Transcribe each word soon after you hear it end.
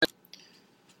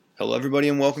Hello, everybody,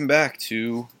 and welcome back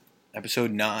to episode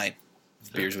 9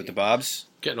 of Beers with the Bobs.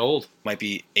 Getting old. Might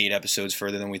be 8 episodes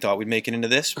further than we thought we'd make it into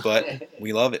this, but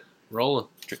we love it. Rolling.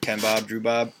 Ken Bob, Drew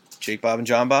Bob, Jake Bob, and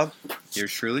John Bob.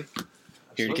 Yours truly.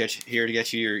 Here to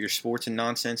get you your sports and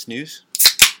nonsense news.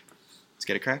 Let's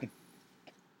get it cracking.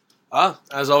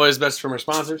 As always, best from our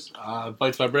sponsors.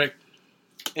 Bites by Brick.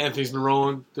 Anthony's been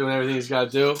rolling, doing everything he's got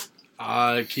to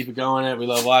do. Keep it going. We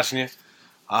love watching you.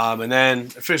 And then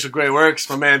Official Great Works.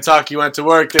 My man Tucky went to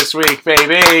work this week,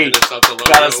 baby.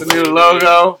 Got us the new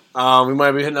logo. We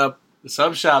might be hitting up the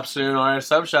sub shop soon, our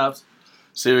sub shops.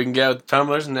 See what we can get with the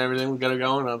tumblers and everything. We got it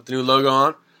going. With the new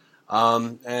logo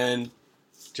on. And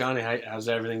Johnny, how's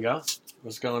everything go?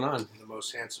 What's going on? The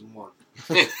most handsome one.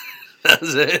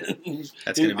 That's it.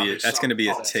 That's gonna be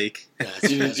a take. Yeah,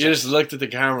 you just looked at the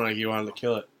camera like you wanted to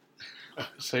kill it.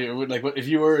 So you're like, if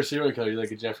you were a serial killer, you like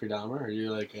a Jeffrey Dahmer, or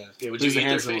you like a? Would you eat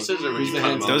their faces, or would you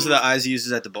cut them Those are the eyes he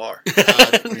uses at the bar.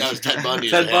 That was Ted Bundy.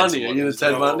 Ted Bundy. Are you the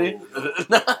Ted Bundy?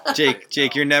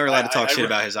 Jake, you're never allowed to talk shit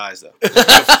about his eyes, though.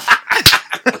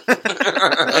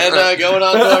 And going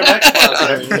on to our next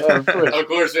sponsor. Of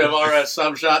course, we have our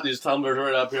sub shop. These tumblers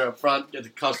right up here up front. Get the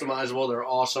customizable. They're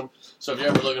awesome. So if you're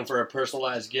ever looking for a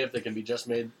personalized gift that can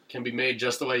be made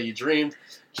just the way you dreamed,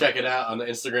 check it out on the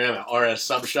Instagram at RS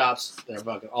Sub Shops. They're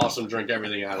fucking awesome. Drink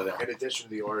everything out of there. In addition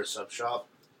to the RS Sub Shop,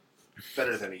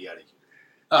 better than a Yeti.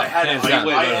 Hands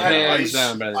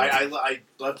down. I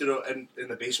left it in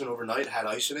the basement overnight, had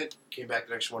ice in it, came back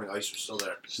the next morning, ice was still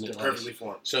there. Still perfectly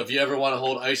formed. So if you ever want to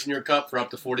hold ice in your cup for up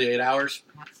to 48 hours,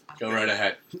 go right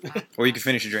ahead. Or you can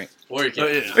finish your drink. Or you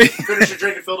can finish your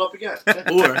drink and fill it up again.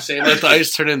 Or let the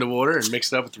ice turn into water and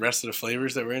mix it up with the rest of the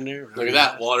flavors that were in there. Look at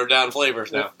that. Watered down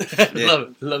flavors now. Yeah. Love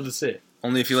it. Love to see it.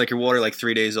 Only if you like your water like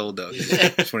 3 days old, though.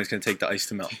 That's when it's going to take the ice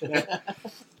to melt.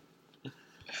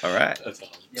 All right. That's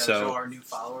awesome. Yeah, so our new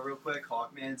follower real quick,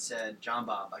 Hawkman, said, John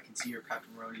Bob, I can see your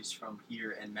pepperonis from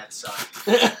here and Mets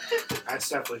side. That's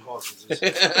definitely Hawkins.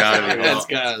 Gotta be. That's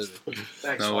gotta be.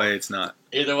 Thanks, No way it's not.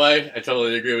 Either way, I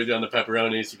totally agree with you on the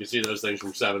pepperonis. You can see those things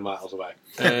from 7 miles away.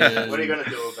 What are you going to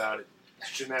do about it?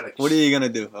 It's genetics. What are you going to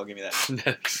do? I'll give you that.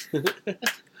 Next.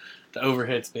 The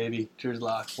overhits, baby. Cheers,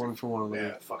 lock. 1 for 1.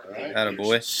 Yeah, fucking right.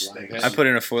 Attaboy. I put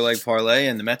in a 4-leg parlay,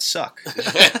 and the Mets suck.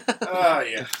 Oh,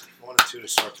 yeah. 1 and 2 to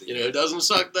start the You know year. who doesn't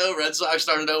suck, though? Red Sox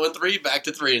started 0-3, back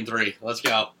to 3-3. Let's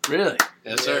go. Really? Yes,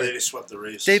 Yeah, sir. they just swept the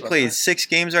Rays. They played 6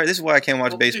 games already. This is why I can't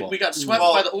watch Well, baseball. Dude, we got swept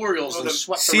by the Orioles and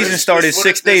swept the Season Rays. started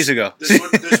 6 days ago. This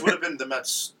would have been the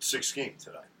Mets' 6th game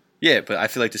today. Yeah, but I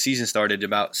feel like the season started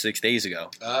about 6 days ago.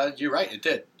 You're right, it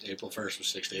did. April 1st was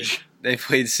 6 days. They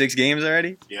played 6 games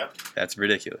already? Yep. That's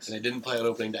ridiculous. And they didn't play on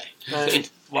opening day. And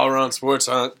while we're on sports,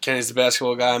 Kenny's the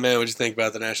basketball guy, man. What'd you think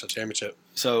about the national championship?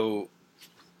 So,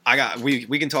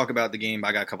 we can talk about the game.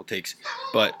 I got a couple takes.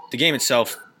 But the game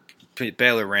itself,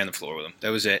 Baylor ran the floor with them. That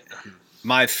was it.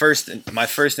 My first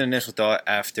initial thought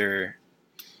after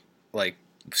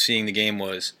seeing the game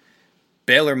was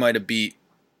Baylor might have beat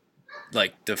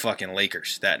the fucking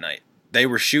Lakers that night. They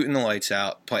were shooting the lights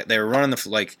out. They were running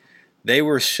they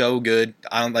were so good.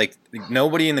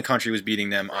 Nobody in the country was beating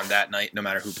them on that night, no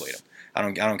matter who played them. I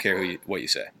don't care what you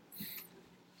say.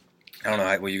 I don't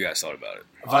know what you guys thought about it.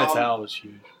 Vital was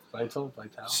huge. Vital.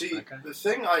 See, Okay. the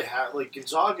thing I had,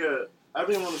 Gonzaga,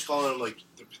 everyone was calling them,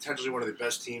 potentially one of the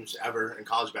best teams ever in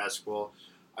college basketball.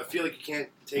 I feel like you can't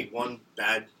take one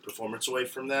bad performance away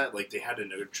from that. They had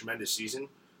a tremendous season.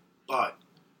 But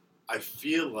I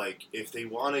feel like if they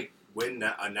want to win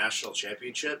a national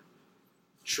championship,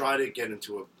 try to get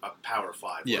into a Power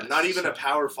 5. Yes. Or not even a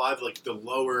Power 5, the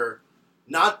lower,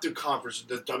 not the conference,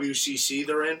 the WCC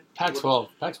they're in. Pac-12.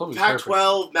 Pac-12 was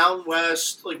Pac-12, Mountain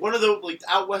West, one of the,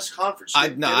 out West conference. I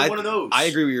one of those. I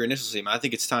agree with your initial statement. I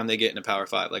think it's time they get in a Power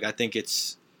 5. I think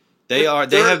it's they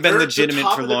have been legitimate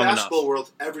top for of the long enough. basketball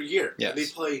world every year. Yes. And they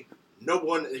play no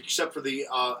one except for the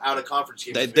out of conference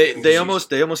games. They almost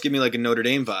give me a Notre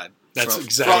Dame vibe. That's from-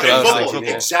 exactly From what I was football, thinking.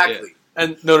 Yeah. exactly.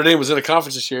 And Notre Dame was in a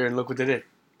conference this year, and look what they did.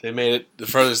 They made it the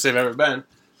furthest they've ever been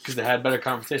because they had better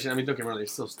competition. I mean, don't get me wrong, they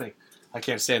still stink. I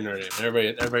can't stand Notre Dame.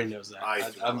 Everybody knows that.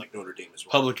 I'm like Notre Dame as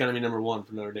well. Public enemy number 1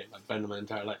 for Notre Dame. I've been to my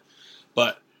entire life.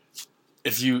 But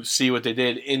if you see what they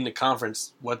did in the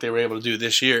conference, what they were able to do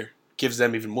this year, gives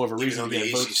them even more of a reason to the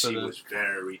get votes. ACC was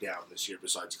very down this year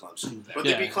besides Clemson. But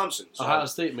Yeah. they beat Clemson. So. Ohio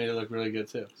State made it look really good,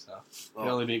 too. So they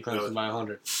only beat Clemson by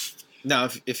 100. Now,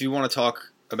 if you want to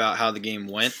talk about how the game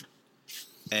went,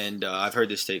 and I've heard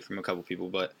this take from a couple people,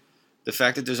 but the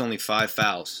fact that there's only 5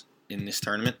 fouls in this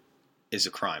tournament is a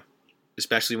crime,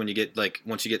 especially when you get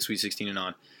once you get Sweet 16 and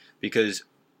on, because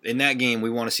in that game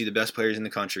we want to see the best players in the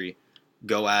country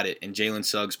go at it, and Jalen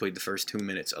Suggs played the first 2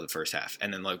 minutes of the first half,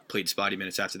 and then like played spotty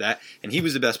minutes after that, and he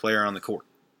was the best player on the court,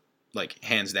 like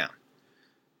hands down.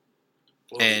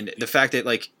 And the fact that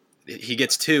like he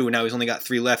gets 2, now he's only got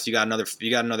 3 left. You got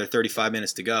another 35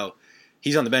 minutes to go.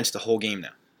 He's on the bench the whole game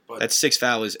now. But That's 6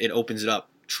 fouls. It opens it up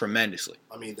tremendously.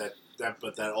 I mean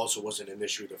but that also wasn't an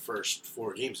issue the first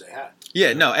 4 games they had.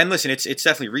 Yeah, no, and listen, it's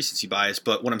definitely recency bias,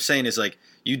 but what I'm saying is like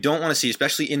you don't want to see,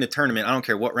 especially in the tournament, I don't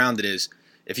care what round it is,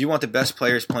 if you want the best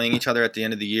players playing each other at the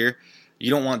end of the year,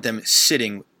 you don't want them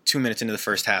sitting 2 minutes into the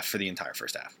first half for the entire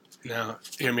first half. Now,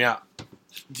 hear me out.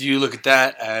 Do you look at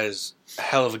that as a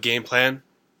hell of a game plan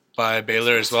by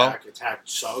Baylor as well? Attack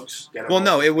Suggs. Well,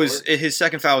 no, it was his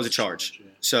second foul was a charge.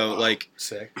 So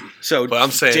Sick. So But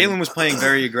I'm saying Jalen was playing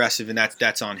very aggressive, and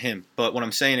that's on him. But what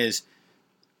I'm saying is,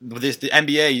 the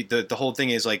NBA, the whole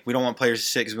thing is like we don't want players to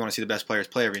sit because we want to see the best players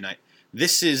play every night.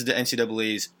 This is the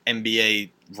NCAA's NBA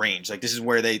range. Like this is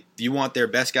where you want their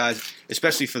best guys,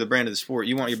 especially for the brand of the sport.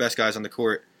 You want your best guys on the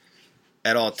court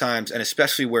at all times, and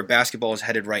especially where basketball is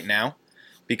headed right now,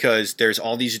 because there's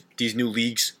all these new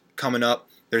leagues coming up.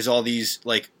 There's all these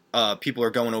like people are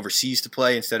going overseas to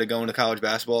play instead of going to college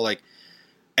basketball. Like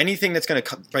anything that's going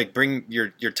to like bring your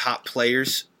top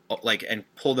players like and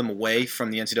pull them away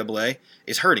from the NCAA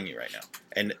is hurting you right now.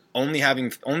 And only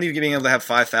being able to have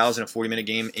 5 fouls in a 40-minute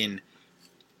game in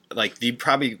like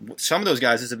some of those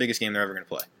guys, this is the biggest game they're ever going to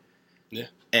play. Yeah.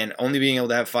 And only being able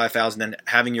to have 5 fouls and then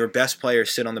having your best player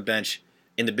sit on the bench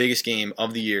in the biggest game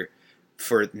of the year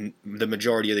for the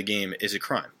majority of the game is a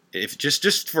crime. If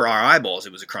just for our eyeballs,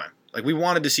 it was a crime. Like we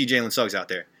wanted to see Jalen Suggs out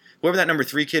there. Whoever that number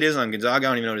 3 kid is on Gonzaga, I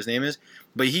don't even know what his name is,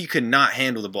 but he could not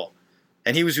handle the ball.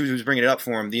 And he was who was bringing it up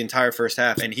for him the entire first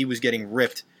half, and he was getting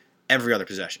ripped every other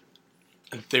possession.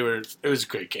 It was a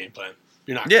great game plan.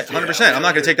 You're not 100%. I'm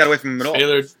not going to take that away from him at all.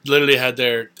 Baylor literally had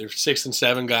their 6 and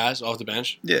 7 guys off the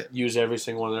bench. Yeah. Use every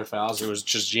single one of their fouls. It was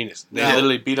just genius. They Now-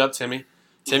 literally beat up Timmy.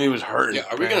 Timmy was hurting.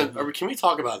 Yeah, can we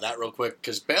talk about that real quick?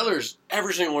 Because Baylor's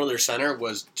every single one of their center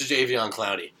was Javion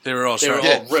Clowney. They were all They were all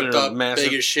strong. ripped They were up, massive.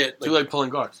 big as shit. They like pulling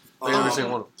guards. Every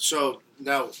single one of them. So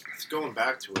now going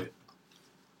back to it,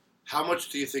 how much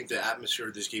do you think the atmosphere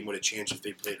of this game would have changed if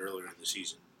they played earlier in the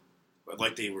season,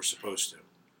 like they were supposed to?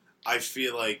 I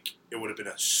feel like it would have been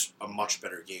a much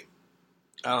better game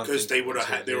because they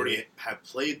already have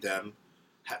played them,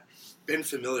 been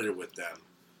familiar with them,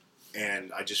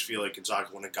 and I just feel like Gonzaga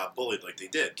wouldn't have got bullied like they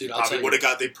did. Dude,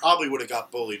 They probably would have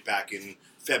got bullied back in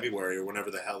February or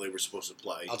whenever the hell they were supposed to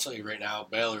play. I'll tell you right now,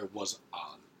 Baylor was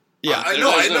on. Yeah,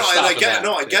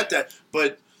 I get that,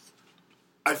 but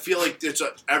I feel like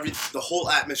the whole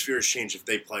atmosphere has changed if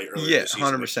they play earlier in the season.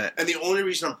 100%. And the only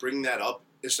reason I'm bringing that up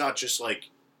is not just like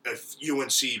if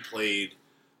UNC played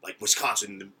like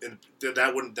Wisconsin,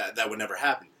 that would never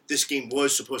happen. This game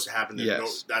was supposed to happen.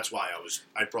 Yes. That's why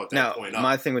I brought that point up.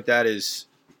 My thing with that is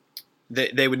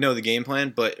they would know the game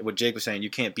plan, but what Jake was saying, you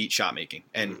can't beat shot making.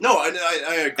 And no, I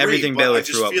agree. everything but Baylor I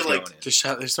just threw up feel was like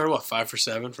going in. They started 5 for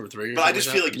 7 from 3. But I just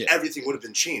feel like Yeah. everything would have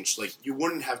been changed. Like you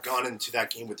wouldn't have gone into that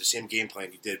game with the same game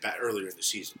plan you did back earlier in the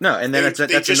season. No, and then They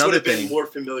that's just would another have been thing. more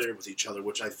familiar with each other,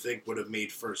 which I think would have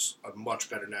made for a much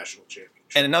better national championship.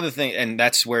 And another thing, and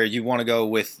that's where you want to go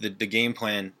with the game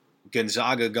plan.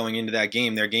 Gonzaga going into that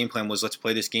game, their game plan was let's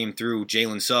play this game through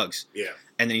Jalen Suggs. Yeah.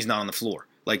 And then he's not on the floor.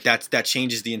 Like that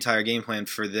changes the entire game plan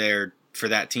for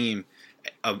that team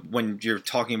when you're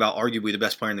talking about arguably the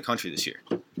best player in the country this year.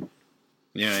 You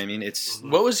know what I mean? It's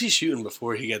What was he shooting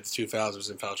before he got the 2 fouls? Was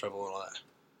in foul trouble and all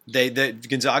that.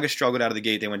 Gonzaga struggled out of the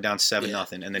gate. They went down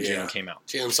 7-0, and then Yeah. Jalen came out.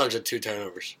 Jalen Suggs had 2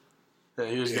 turnovers. Yeah,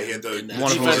 he was Yeah, he had the One of them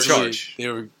was a defensively, charge. They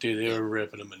were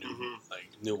ripping him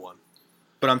a new one.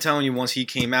 But I'm telling you, once he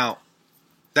came out,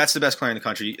 that's the best player in the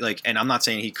country. Like, and I'm not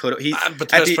saying he could. He But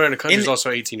the at best player in the country in- is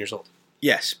also 18 years old.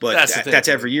 yes, but That's the thing. that's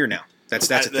every year now. That's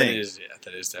the thing.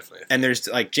 That is definitely a thing. And there's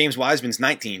like James Wiseman's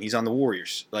 19. He's on the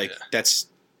Warriors. Like Yeah. that's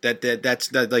like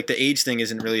the age thing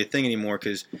isn't really a thing anymore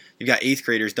because you've got 8th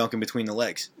graders dunking between the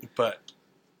legs. But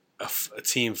a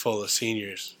team full of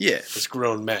seniors, Yeah, it's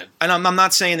grown men. and I'm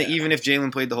not saying that Yeah. even if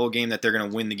Jalen played the whole game that they're going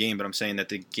to win the game, but I'm saying that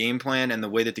the game plan and the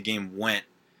way that the game went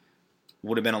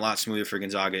would have been a lot smoother for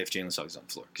Gonzaga if Jalen Suggs was on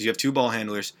the floor because you have 2 ball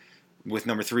handlers, with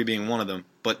number 3 being one of them.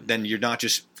 But then you're not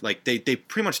just like they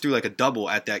pretty much threw like a double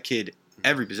at that kid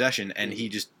every possession, and he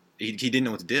didn't know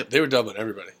what to do. They were doubling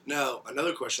everybody. Now,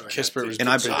 another question I had. Kispert was- And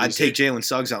Gonzaga- I'd take Jalen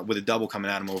Suggs out with a double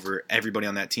coming at him over everybody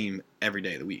on that team every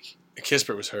day of the week.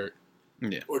 Kispert was hurt.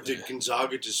 Yeah. Or did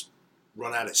Gonzaga just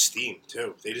run out of steam,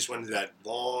 too? They just went into that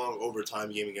long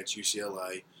overtime game against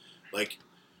UCLA. Like,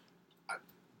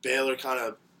 Baylor kind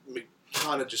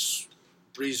of just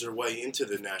breezed their way into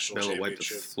the national Baylor wiped the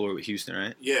championship. floor with Houston,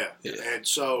 right? Yeah. Yeah. And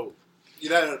so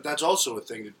that's also a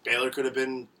thing. Baylor could have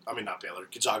been. I mean, not Baylor.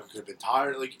 Gonzaga could have been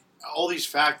tired. Like all these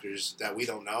factors that we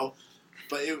don't know,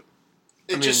 but it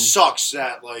just sucks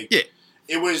that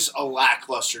it was a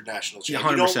lackluster national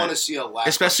championship. You don't want to see a lackluster,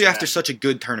 especially after such a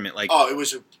good tournament. Like, it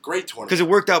was a great tournament because it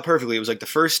worked out perfectly. It was like the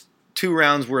first 2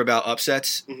 rounds were about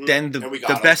upsets. Mm-hmm. Then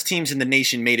the best teams in the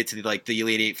nation made it to the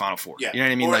Elite Eight, Final Four. Yeah. You know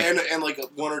what I mean? And like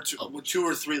 1 or 2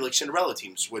 or 3 like Cinderella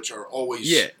teams, which are always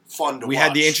fun to watch. We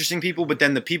had the interesting people, but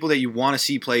then the people that you want to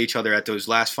see play each other at those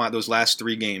last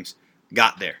 3 games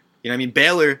got there. You know what I mean?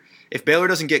 Baylor, if Baylor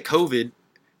doesn't get COVID,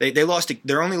 they lost.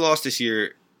 Their only loss this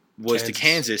year was to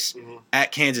Kansas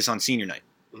at Kansas on senior night.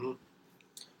 Mm-hmm.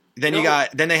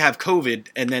 Then they have COVID,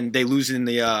 and then they lose in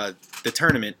the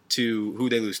tournament to who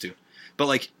they lose to.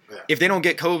 But if they don't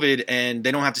get COVID and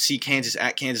they don't have to see Kansas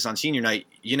at Kansas on senior night,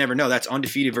 you never know. That's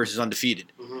undefeated versus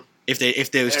undefeated. Mm-hmm.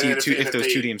 If those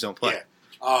two teams don't play.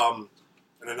 Yeah.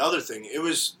 And another thing, it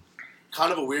was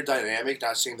kind of a weird dynamic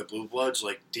not seeing the Blue Bloods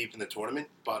deep in the tournament,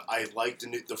 but I liked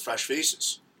the fresh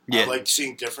faces. Yeah. I liked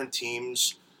seeing different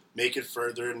teams make it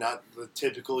further, not the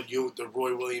typical the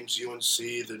Roy Williams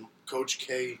UNC, the Coach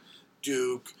K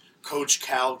Duke, Coach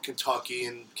Cal Kentucky,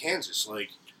 and Kansas.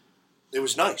 It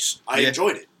was nice. I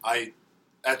enjoyed it.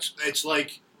 It's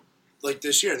like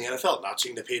this year in the NFL, not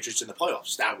seeing the Patriots in the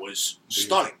playoffs. That was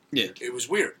stunning. Yeah, it was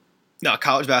weird. No,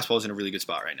 college basketball is in a really good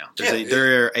spot right now.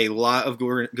 There are a lot of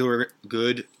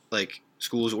good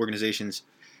schools, organizations,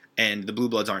 and the Blue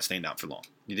Bloods aren't staying down for long.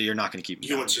 You're not going to keep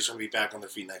them UNC's going to be back on their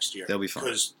feet next year. They'll be fine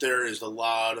because there is a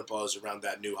lot of buzz around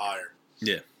that new hire.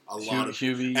 Yeah, a lot of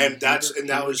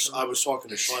I was talking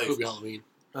to Schleif.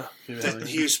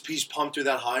 He's pumped through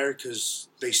that hire because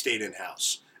they stayed in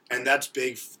house, and that's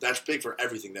big. That's big for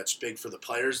everything. That's big for the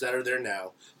players that are there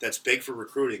now. That's big for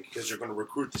recruiting because they're going to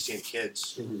recruit the same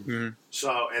kids. Mm-hmm.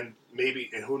 So and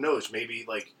who knows? Maybe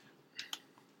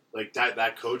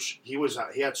that coach. He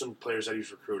had some players that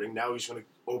he's recruiting. Now he's going to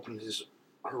open his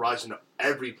horizon to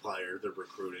every player they're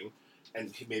recruiting,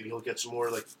 and maybe he'll get some more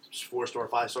 4-star,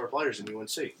 5-star players in UNC.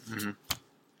 Mm-hmm.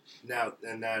 Now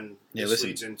and then this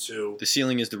leads into the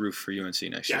ceiling is the roof for UNC next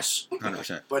year. Yes,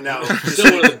 100%. But now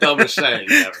still one of the dumbest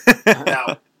sayings ever.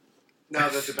 now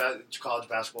that the college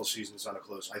basketball season is on a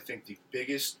close, I think the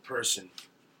biggest person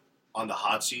on the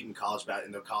hot seat in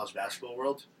the college basketball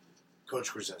world,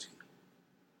 Coach Krasinski.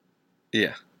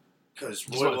 Yeah, because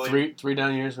three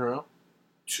down years in a row.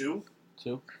 2.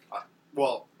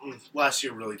 Well, last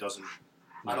year really doesn't.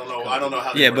 I don't know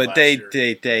how. They but they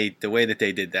the way that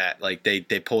they did that, they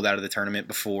pulled out of the tournament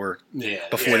before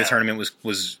the tournament was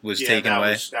taken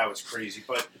away. That was crazy.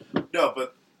 But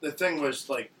the thing was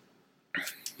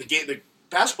the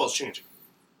basketball's changing.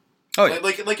 Oh yeah,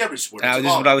 like every sport. This is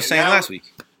what I was saying last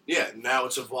week. Yeah, now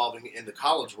it's evolving in the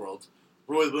college world.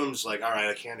 Roy Bloom's all right,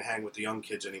 I can't hang with the young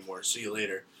kids anymore. See you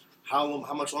later. How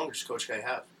much longer does Coach K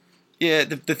have? Yeah,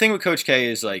 the thing with Coach K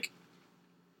is I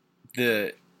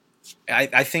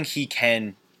think he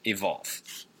can evolve.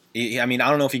 I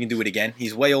don't know if he can do it again.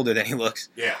 He's way older than he looks.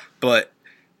 Yeah. But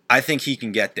I think he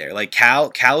can get there.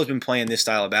 Cal has been playing this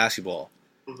style of basketball.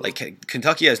 Mm-hmm.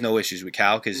 Kentucky has no issues with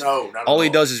Cal because all he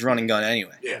does is run and gun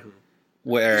anyway. Yeah.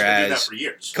 Whereas for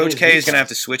years. Coach K is going to have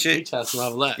to switch it. Yeah.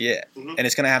 Mm-hmm. And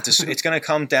it's going to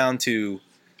come down to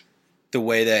the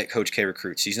way that Coach K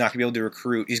recruits. He's not going to be able to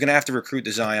recruit. He's going to have to recruit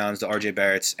the Zions, the RJ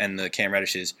Barretts, and the Cam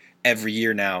Reddishes every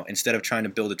year now instead of trying to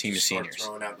build a team of seniors.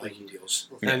 Throwing out Nike deals.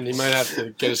 And he might have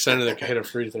to get a center that can hit a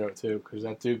free throw too, because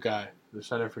that Duke guy, the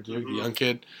center for Duke, the young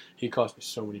kid, he cost me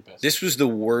so many bets. This was the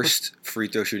worst free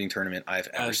throw shooting tournament I've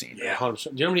ever seen. Yeah, 100%. Do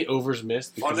you know how many overs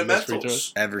missed because of missed free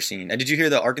throws? Ever seen? And did you hear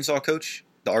the Arkansas coach?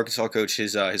 The Arkansas coach,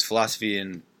 his philosophy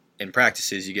in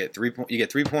practices, you get 3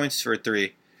 points for a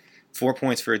 3, 4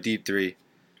 points for a deep 3,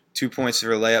 2 points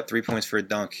for a layup, 3 points for a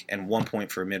dunk, and 1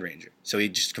 point for a mid-ranger. So he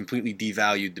just completely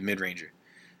devalued the mid-ranger.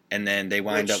 And then they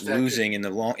wind up losing in the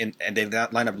long, and they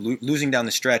wind up losing down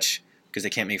the stretch because they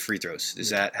can't make free throws. Does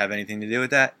that have anything to do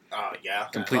with that? Yeah.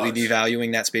 Completely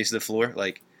devaluing that space of the floor,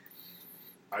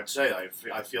 I'd say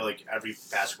I feel like every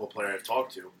basketball player I've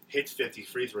talked to hits 50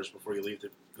 free throws before you leave the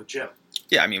gym.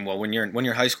 Yeah, when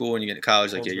you're high school and you get to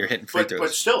college, you're hitting free throws.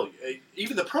 But still,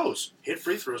 even the pros hit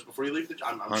free throws before you leave the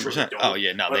gym. I'm sure they don't. Oh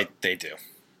yeah, no, they do.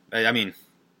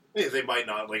 They might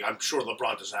not. I'm sure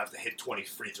LeBron doesn't have to hit 20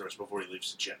 free throws before he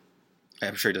leaves the gym.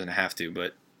 I'm sure he doesn't have to,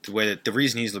 but the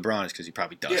reason he's LeBron is because he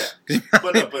probably does. Yeah,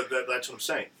 but that's what I'm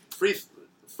saying. Free.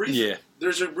 Yeah.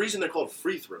 There's a reason they're called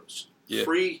free throws. Yeah.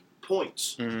 Free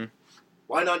points. Mm-hmm.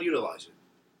 Why not utilize it?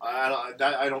 I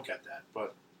don't get that,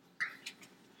 but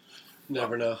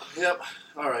never know. Yep.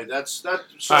 All right. That's that.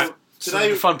 So right.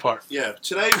 Today, the fun part. Yeah.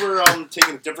 Today we're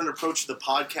taking a different approach to the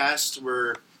podcast.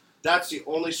 We're that's the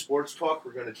only sports talk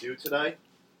we're going to do today.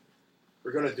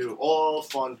 We're going to do all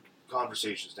fun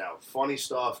conversations now. Funny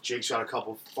stuff. Jake's got a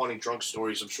couple funny drunk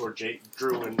stories. I'm sure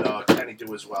Drew and Kenny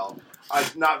do as well.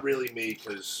 Not really me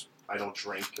because I don't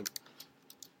drink.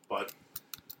 But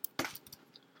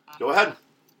go ahead.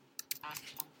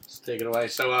 Let's take it away.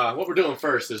 So what we're doing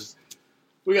first is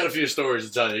we got a few stories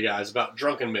to tell you guys about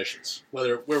drunken missions.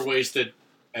 Whether we're wasted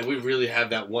and we really have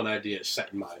that one idea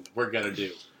set in mind that we're going to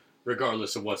do,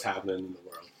 regardless of what's happening in the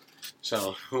world.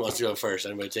 So who wants to go first?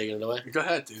 Anybody taking it away? Go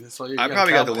ahead, dude. That's all you I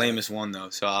probably got the lamest one though,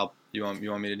 so you want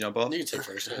me to jump off? You can take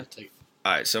first. Yeah, take it.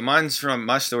 All right, so my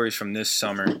story's from this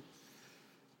summer,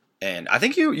 and I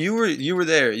think you were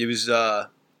there. It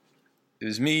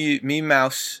was me,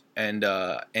 Mouse, and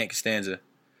Aunt Costanza,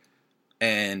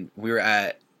 and we were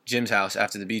at Jim's house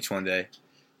after the beach one day,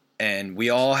 and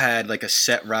we all had like a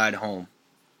set ride home,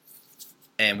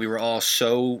 and we were all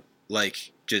so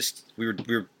like we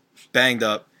were banged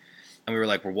up. And we were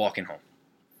like, we're walking home.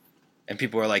 And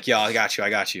people were like, yo, I got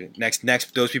you.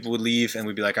 Next, those people would leave, and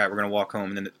we'd be like, all right, we're going to walk home.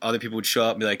 And then other people would show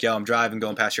up and be like, yo, I'm driving,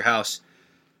 going past your house.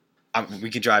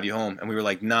 We could drive you home. And we were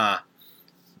like, nah,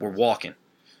 we're walking.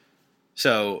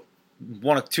 So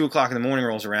 2 o'clock in the morning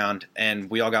rolls around, and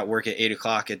we all got work at 8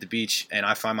 o'clock at the beach, and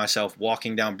I find myself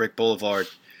walking down Brick Boulevard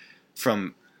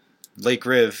from Lake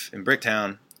Riv in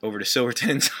Bricktown over to Silverton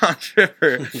and Toms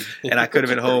River, and I could have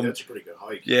been home. That's a pretty good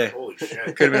hike. Yeah, Holy shit.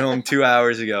 could have been home 2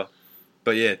 hours ago.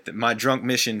 But yeah, my drunk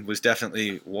mission was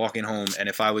definitely walking home. And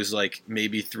if I was like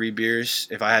maybe 3 beers,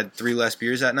 if I had 3 less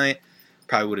beers that night,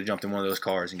 probably would have jumped in one of those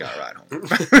cars and got a ride home.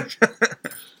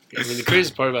 I mean, the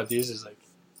craziest part about these is like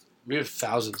we have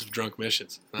thousands of drunk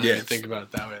missions. I Yeah. didn't think about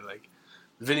it that way. Like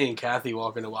Vinny and Kathy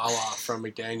walking to Wawa from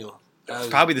McDaniel. That was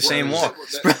Probably the same walk.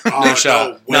 No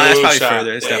shot. No, that's No probably shot.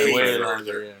 further. It's definitely way further.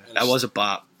 longer. Yeah. That was a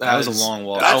bop. That was a long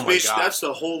walk. That's Oh my God. that's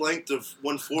the whole length of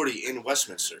 140 in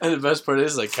Westminster. And the best part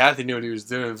is, like, Kathy knew what he was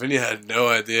doing. Vinny had no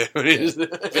idea what he was doing.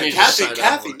 Vinny just signed up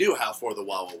Kathy for it. knew how far the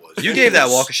Wawa was. You gave that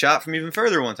walk a shot from even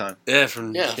further one time. Yeah,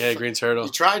 from Yeah. Green Turtle.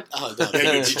 You tried? Oh, no.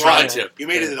 Yeah, you tried to. You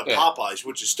made it to the Yeah. Popeyes,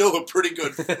 which is still a pretty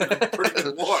good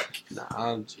walk.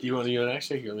 Nah, you want to go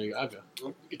next? You want me to go? I'll go.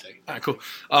 You can take it. All right, cool.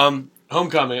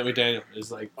 Homecoming at McDaniel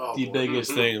is like Oh, the boy.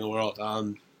 biggest thing in the world.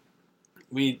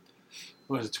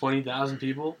 What was it, 20,000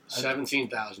 people?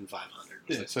 17,500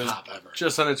 was Yeah, the so top ever.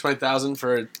 Just under 20,000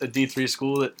 for a D3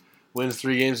 school that wins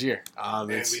 3 games a year.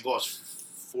 And It's we lost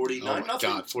 49 Oh my nothing.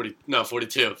 God, 42.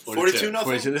 42 nothing.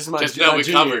 42. This is my, Just- my no, we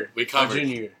junior covered. year. We covered. My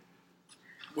junior year.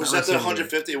 Was No, that the my senior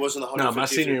 150? It wasn't the 150. No, my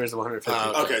senior year was the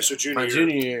 150. Okay, so junior My year.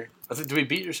 junior year. I think, did we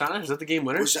beat your Shiner? Was that the game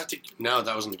winner? Was that the? No,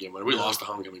 that wasn't the game winner. We lost the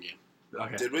homecoming game.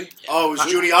 Okay. Did we? Oh, it was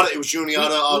Juniata. It was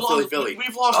Juniata. Philly.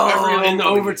 We've lost Oh, every in the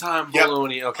homecoming overtime, Yep.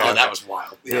 baloney. Okay. game. Oh, that was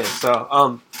wild. Yeah.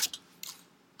 So,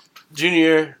 junior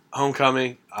year,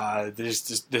 homecoming. There's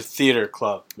just the theater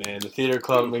club, man. The theater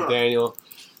club in McDaniel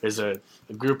is a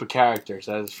group of characters.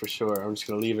 That is for sure. I'm just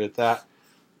gonna leave it at that.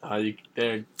 I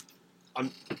don't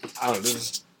know.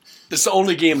 This is the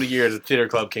only game of the year the theater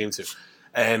club came to,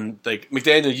 and like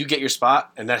McDaniel, you get your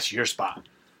spot, and that's your spot.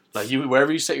 Like you,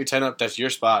 wherever you set your tent up, that's your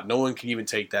spot. No one can even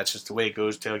take that. It's just the way it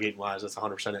goes, tailgate wise. That's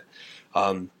 100%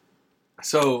 it.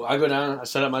 So I go down. I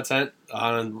set up my tent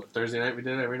on Thursday night. We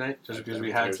did it every night, just because we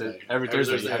had to. Every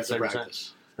Thursday you had to set your tent,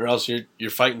 practice. or else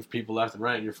you're fighting people left and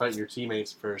right. And you're fighting your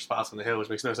teammates for spots on the hill, which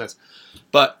makes no sense.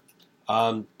 But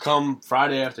come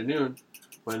Friday afternoon,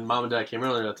 when Mom and Dad came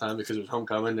earlier that time because it was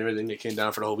homecoming and everything, they came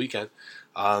down for the whole weekend.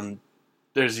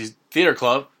 There's these theater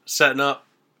club setting up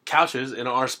couches in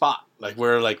our spot. Like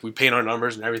we paint our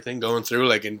numbers and everything going through.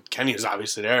 Like, and Kenny is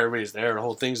obviously there. Everybody's there. The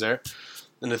whole thing's there.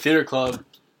 And the theater club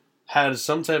had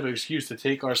some type of excuse to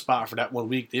take our spot for that 1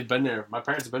 week. They've been there. My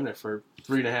parents have been there for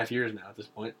 3.5 years now at this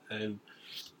point, and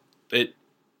it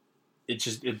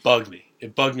bugged me.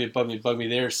 It bugged me.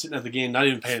 They were sitting at the game, not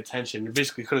even paying attention. They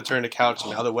basically could have turned the couch the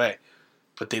other way,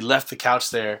 but they left the couch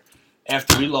there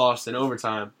after we lost in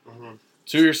overtime. Mhm.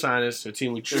 To your Sinus, a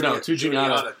team to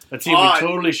Juniata, a team On- we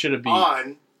totally should have beat.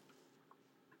 On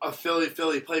a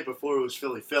Philly play before it was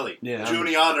Philly. Yeah.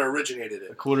 Juniata originated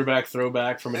A it. quarterback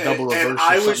throwback from a double reverse. And or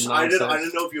I something didn't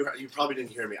nonsense. know if you probably didn't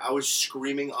hear me. I was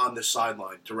screaming on the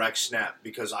sideline, direct snap,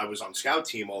 because I was on scout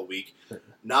team all week.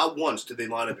 Not once did they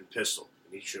line up in pistol.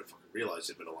 And he should have fucking realized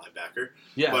they'd been a linebacker.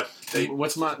 Yeah. But they,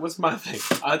 What's my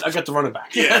thing? I got the running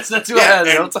back. Yeah. that's who I had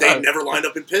the whole and they time. never lined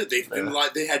up in pistol. Yeah.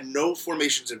 They had no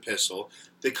formations in pistol.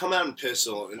 They come out in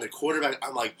pistol, and the quarterback,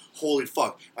 I'm like, holy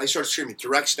fuck. I start screaming,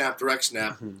 direct snap, direct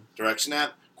snap, Mhm. direct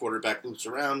snap. Quarterback loops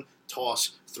around,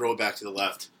 toss, throw it back to the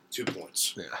left. 2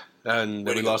 points. And Way then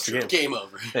we to go, lost the game. Game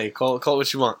over. Hey, call it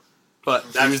what you want. But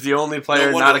he was the only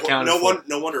player not accounted for.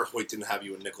 No wonder Hoyt didn't have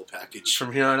you a nickel package.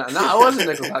 From here on out. No, I wasn't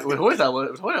nickel package. With Hoyt, I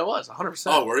was 100%.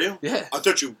 Oh, were you? Yeah. I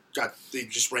thought they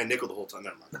just ran nickel the whole time.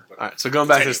 Never mind. All right, so going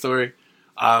back to the story.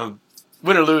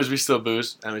 Win or lose, we still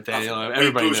booze. I mean, everybody knows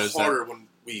that. We booze harder when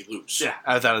we lose. Yeah,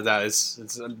 without a doubt.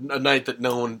 It's a night that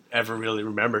no one ever really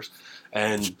remembers.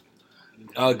 And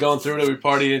going through it, we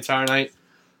partied the entire night.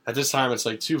 At this time, it's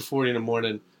like 2:40 in the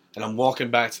morning, and I'm walking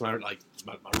back to my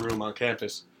room on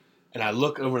campus, and I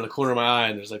look over in the corner of my eye,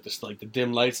 and there's the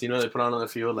dim lights, they put on the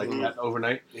field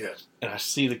overnight. Yeah. And I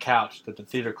see the couch that the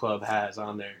theater club has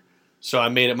on there. So I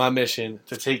made it my mission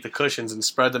to take the cushions and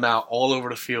spread them out all over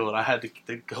the field. I had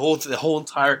the whole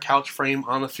entire couch frame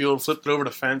on the field, flipped it over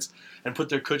the fence, and put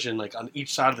their cushion on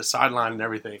each side of the sideline and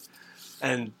everything.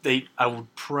 And I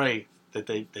would pray that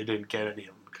they didn't get any of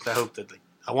them, because I hoped that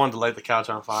I wanted to light the couch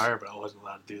on fire, but I wasn't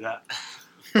allowed to do that.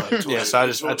 But, yeah, so I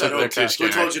took their couch. Who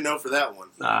told you no for that one?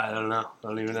 I don't know. I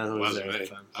don't even know who was there at the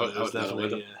time.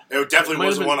 It definitely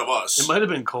wasn't one of us. It might have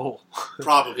been Cole.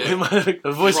 Probably. It might have been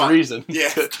the voice of reason. Yeah.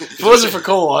 If it wasn't for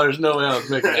Cole, there's no way I was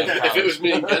making that. If it was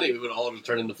me and Kenny, we would all have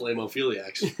turned into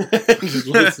flamophiliacs.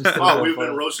 We've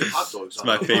been roasting hot dogs. That's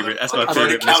my favorite. That's my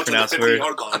favorite mispronounced word.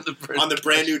 On the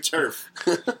brand new turf.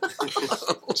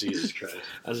 Jesus Christ.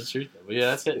 That's the truth, though. But yeah,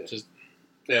 that's it.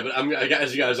 Yeah, but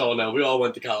as you guys all know, we all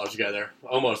went to college together.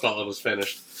 Almost all of us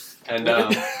finished. And we all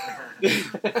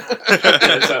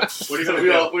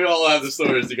have the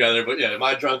stories together. But yeah,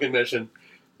 my drunken mission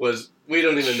was, we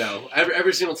don't even know.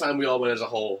 Every single time we all went as a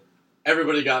whole,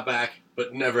 everybody got back,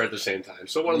 but never at the same time.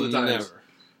 So one of the times,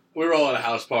 we were all at a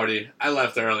house party. I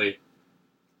left early,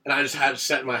 and I just had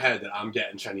set in my head that I'm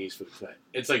getting Chinese food tonight.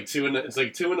 It's like 2 in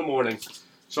the morning,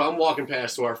 so I'm walking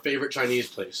past to our favorite Chinese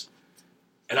place.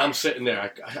 And I'm sitting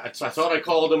there. I thought I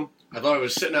called him. I thought I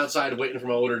was sitting outside waiting for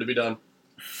my order to be done.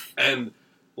 And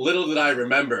little did I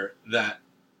remember that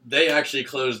they actually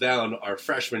closed down our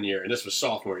freshman year, and this was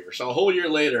sophomore year. So a whole year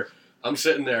later, I'm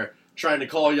sitting there trying to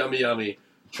call Yummy Yummy,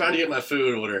 trying to get my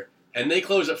food order, and they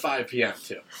close at 5 p.m.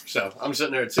 too. So I'm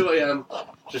sitting there at 2 a.m.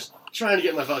 just trying to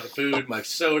get my fucking food, my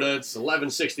soda. It's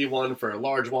 $11.61 for a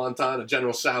large wonton, a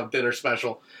General Tso dinner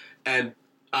special, and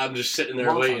I'm just sitting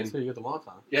there waiting. So you get the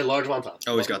wonton. Yeah, large wonton.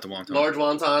 Always got the wonton. Large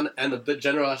wonton, and the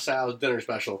General Tso dinner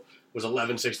special was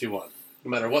 $11.61. No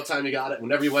matter what time you got it,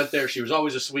 whenever you went there, she was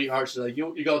always a sweetheart. She's like,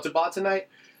 you go to Bot tonight?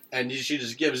 And she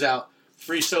just gives out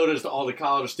free sodas to all the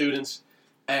college students.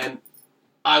 And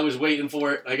I was waiting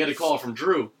for it. I get a call from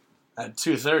Drew. At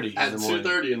 2:30 At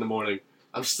 2:30 in the morning.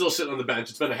 I'm still sitting on the bench.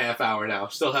 It's been a half hour now.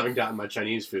 Still haven't gotten my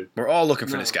Chinese food. We're all looking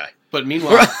for this guy. But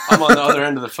meanwhile, I'm on the other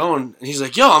end of the phone, and he's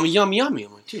like, yo, I'm a Yummy Yummy.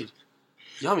 I'm like, dude,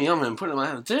 Yummy Yummy. I'm putting it in my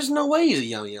hand. There's no way he's a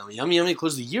Yummy Yummy. Yummy Yummy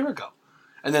closed a year ago.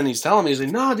 And then he's telling me, he's like,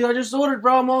 no, dude, I just ordered,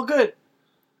 bro. I'm all good.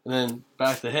 And then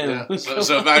back to him. Yeah.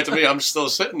 So back to me. I'm still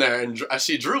sitting there, and I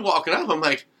see Drew walking up. I'm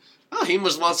like, oh, he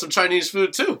must want some Chinese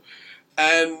food too.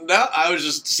 And now I was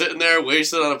just sitting there,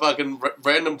 wasted on a fucking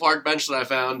random park bench that I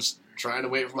found, trying to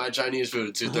wait for my Chinese food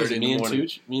at 2:30 in the morning.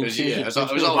 Me and Tooch? It was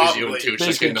always you and Tooch.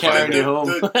 Just getting the carrying you home.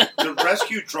 The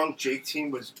rescue drunk Jake team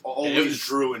was always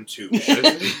Drew and Tooch.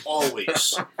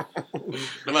 Always.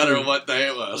 No matter what day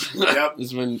it was. Yep. This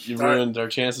is when you ruined our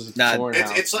chances of scoring.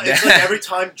 It's like every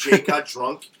time Jake got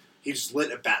drunk, he just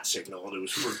lit a bat signal, and it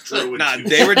was for Drew and Tooch.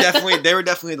 They were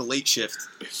definitely the late shift.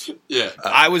 Yeah.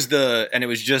 I was and it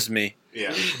was just me.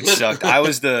 Yeah. It sucked. I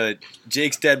was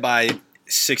Jake's dead by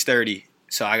 6:30,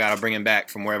 so I gotta bring him back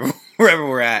from wherever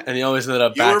we're at. And he always ended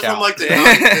up you back were from out. like the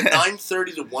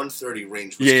 9:30 to 1:30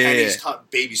 range was Kenny's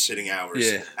top babysitting hours.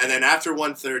 Yeah. And then after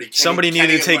 1:30, somebody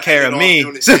needed to take care of me,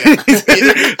 so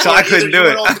I couldn't do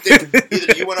it.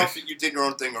 Either you went off and you did your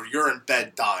own thing, or you're in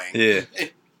bed dying. Yeah.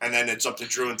 And then it's up to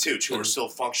Drew and Tooch, who are still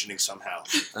functioning somehow.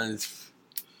 And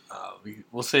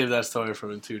we'll save that story for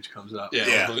when Tooch comes up.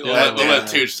 Yeah. We'll let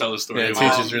Tooch tell the story. Yeah,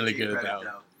 Tooch is really good at that.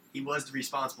 He was the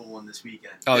responsible one this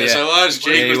weekend. Oh, yeah. So it was.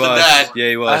 Jake was the dad. Yeah,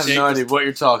 he was. I have no idea what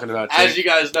you're talking about, Jake. As you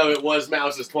guys know, it was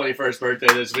Mouse's 21st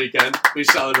birthday this weekend. We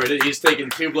celebrated. He's taking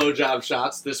 2 blowjob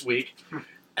shots this week.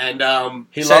 And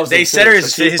he loves they said it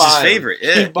was his favorite.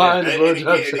 Yeah. Keep buying the And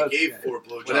blowjob he shots. gave 4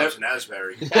 blowjobs in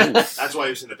Asbury. That's why he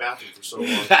was in the bathroom for so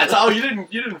long. That's how you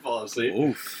didn't fall asleep.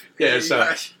 Oof. Yeah,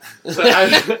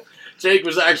 so Jake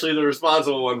was actually the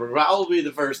responsible one, but probably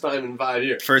the first time in 5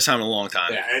 years. First time in a long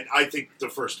time. Yeah, and I think the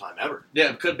first time ever.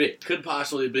 Yeah, it could be. Could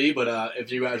possibly be, but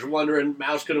if you guys are wondering,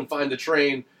 Mouse couldn't find the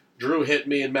train. Drew hit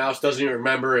me, and Mouse doesn't even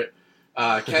remember it.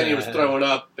 Kenny was throwing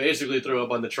up, basically threw up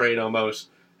on the train almost.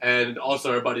 And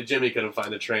also our buddy Jimmy couldn't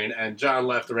find the train, and John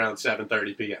left around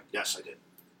 7:30 p.m. Yes, I did.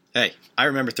 Hey, I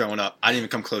remember throwing up. I didn't even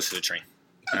come close to the train.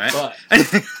 All right?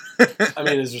 But, I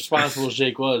mean, as responsible as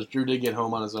Jake was, Drew did get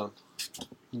home on his own.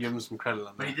 Give him some credit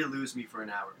on But he that. did lose me for an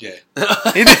hour. Yeah.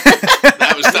 He did.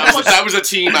 That was a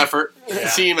team effort. Yeah.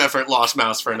 Team effort. Lost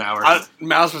Mouse for an hour.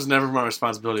 Mouse was never my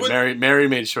responsibility. But- Mary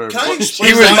made sure. Can I He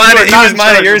explain was why-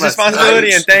 mine. Yours Can I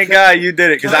responsibility, and thank God you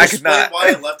did it because Can I I could explain not.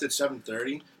 why I left at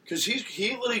 7:30? Because he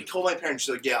literally told my parents,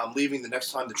 he's like, yeah, I'm leaving the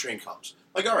next time the train comes.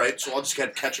 Like, all right, so I'll just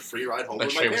catch a free ride home That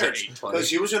with my train was at parents. 8:20. Because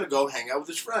he was going to go hang out with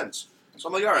his friends. So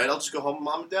I'm like, all right, I'll just go home with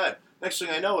mom and dad. Next thing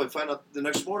I know, I find out the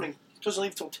next morning, he doesn't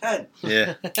leave till 10.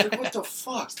 Yeah, Like, what the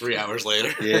fuck? 3 hours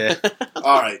later. yeah.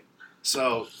 All right,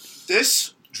 so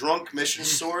this drunk mission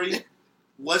story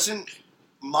wasn't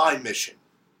my mission.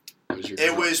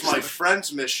 It was my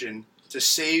friend's mission to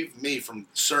save me from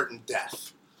certain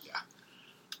death.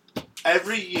 Yeah.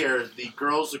 Every year, the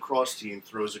girls lacrosse team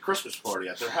throws a Christmas party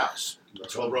at their house.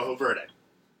 It's called Rojo Verde.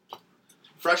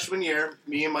 Freshman year,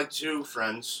 me and my two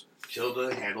friends killed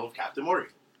a handle of Captain Morgan.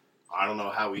 I don't know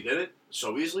how we did it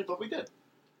so easily, but we did.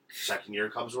 Second year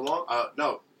comes along.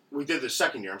 No, we did the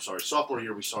second year. I'm sorry. Sophomore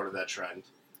year, we started that trend.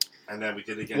 And then we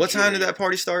did it again. What time did junior that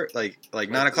party start? Like 9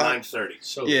 o'clock. 9:30.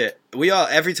 So Yeah, we all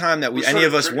every time that any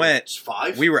of us went, It's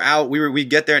 5. we were out. We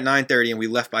get there at 9:30 and we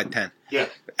left by 10. Yeah.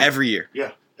 Every year.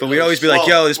 Yeah. But we'd always be like,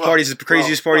 "Yo, this party's the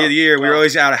craziest party of the year." We were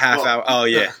always out a half hour. Oh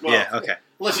yeah, well, yeah, okay.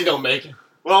 unless you don't make it.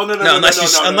 Well, no. Unless you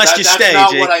That's stay, not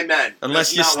Jake. what I meant.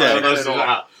 Unless That's you not what I stay. meant Unless at you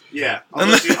all. Yeah.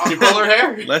 Unless you, You pull her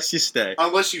hair? Unless you stay.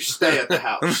 unless you stay at the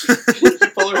house. You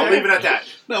pull her I'll hair? leave it at that.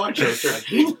 No, I joked.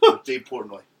 Dave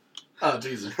Portnoy. Oh,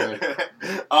 Jesus Christ.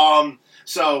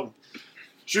 So,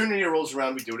 junior year rolls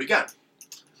around, we do it again.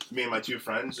 Me and my two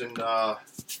friends, and I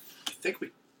think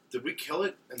did we kill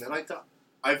it? And then I thought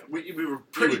we were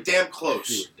pretty damn close.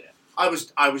 You were dead.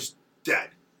 I was dead.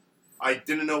 I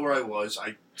didn't know where I was.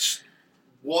 I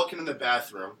walking in the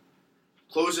bathroom,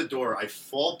 close the door. I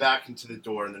fall back into the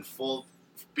door and then fall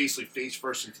basically face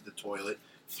first into the toilet,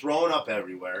 throwing up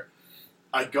everywhere.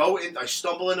 I go in. I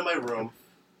stumble into my room.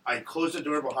 I close the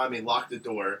door behind me, lock the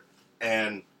door,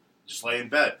 and just lay in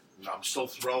bed. And I'm still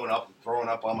throwing up. I'm throwing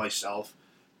up on myself.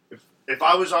 If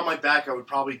I was on my back, I would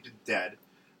probably be dead.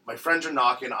 My friends are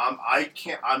knocking. I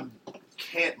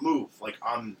can't move. Like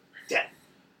I'm dead.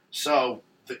 So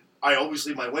I always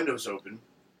leave my windows open.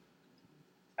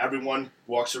 Everyone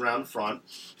walks around front.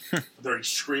 They're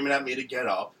screaming at me to get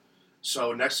up.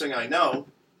 So next thing I know,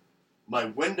 my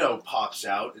window pops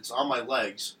out. It's on my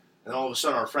legs. And all of a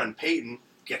sudden, our friend Peyton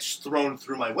gets thrown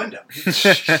through my window.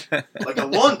 Like a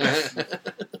lawn gun.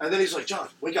 And then he's like, John,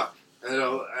 wake up. And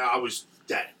I was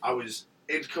dead. I was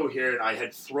incoherent. I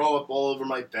had throw up all over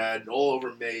my bed, all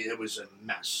over me. It was a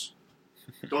mess.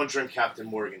 Don't drink Captain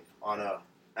Morgan on an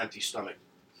empty stomach,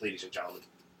 ladies and gentlemen.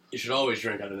 You should always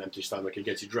drink on an empty stomach. It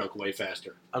gets you drunk way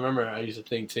faster. I remember I used to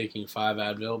think taking 5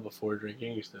 Advil before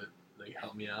drinking used to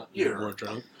help me out. Get more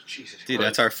drunk. Jesus Dude, Christ.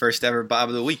 that's our first ever Bob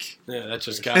of the Week. Yeah, that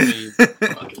just got me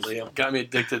Fucking Liam. got me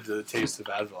addicted to the taste of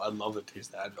Advil. I love the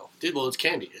taste of Advil. Dude, well, it's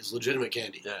candy. It's legitimate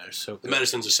candy. Yeah, they're so The good.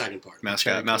 medicine's the second part. Mouse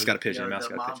got a pigeon. Yo, Mouse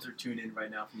the got a moms pigeon. are tuned in right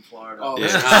now from Florida. Oh, Yeah.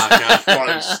 Ah,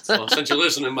 God. Well, since you're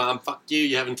listening, Mom, fuck you.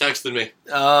 You haven't texted me.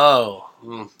 Oh,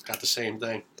 Got the same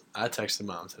thing. I texted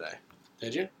mom today.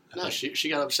 Did you? No, she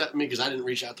got upset with me because I didn't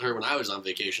reach out to her when I was on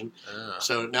vacation. Oh.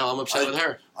 So now I'm upset with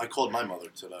her. I called my mother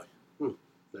today.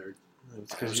 Nerd.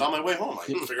 It's I 'cause was on my way home. I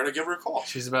figured I'd give her a call.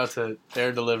 she's about to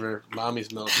air deliver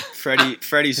mommy's milk. Freddy's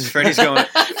going.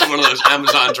 One of those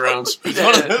Amazon drones. One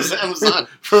of those Amazon.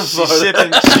 From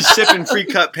She's shipping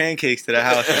pre-cut pancakes to the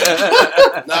house.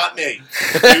 Not me.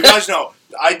 You guys know.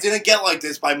 I didn't get like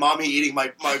this by mommy eating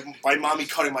by mommy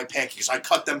cutting my pancakes. I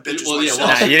cut them bitches myself.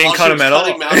 Nah, you didn't cut them at all.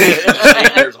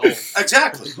 Years old.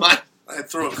 Exactly. What? I had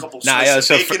threw a couple Nah, slices yeah, of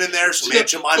so bacon in there, some Aunt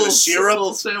Jemima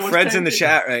syrup. Fred's in the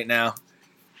chat right now.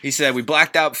 He said we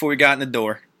blacked out before we got in the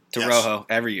door to Yes. Rojo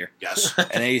every year. Yes, And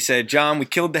then he said, John, we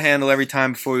killed the handle every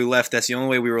time before we left. That's the only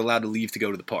way we were allowed to leave to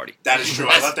go to the party. that is true.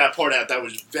 I left that part out. That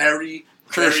was very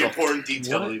Crucial. important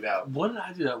detail to leave out. What did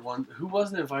I do that one? Who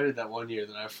wasn't invited that one year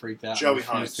that I freaked out? Joey and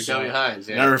refused Hines. to Joey go? Hines,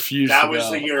 And I yeah. refused That to was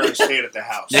go. the year I stayed at the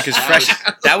house. Yeah, because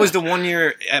that was the one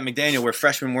year at McDaniel where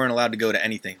freshmen weren't allowed to go to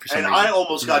anything for some And reason. I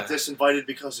almost got Yeah. disinvited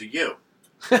because of you.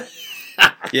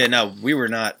 Yeah, no, we were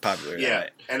not popular. Yeah, That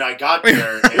night. and I got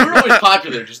there. We were And, always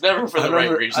popular, just never for I the right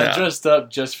remember reason. I dressed up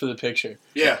just for the picture.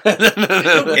 yeah,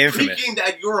 Infamous. pre-gamed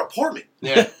at your apartment,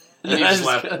 Yeah. And you just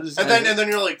left. and then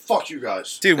you're like, "Fuck you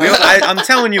guys." Dude, I'm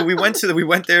telling you, we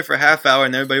went there for a half hour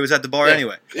and everybody was at the bar Yeah.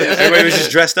 anyway. Yeah. Everybody was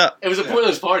just dressed up. It was a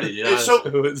pointless party, you know. And so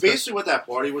It was- basically, what that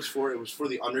party was for, it was for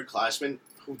the underclassmen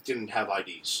who didn't have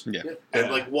IDs, Yeah. and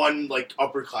Yeah. like one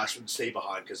upperclassman stayed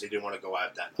behind because they didn't want to go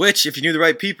out that night. Which, if you knew the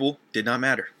right people, did not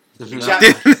matter.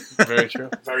 Exactly, Very true.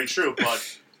 very true.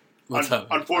 But What's up?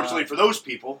 Unfortunately for those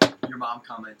people, Your mom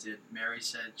commented. Mary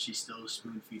said she still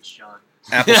spoon feeds John.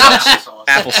 Applesauce.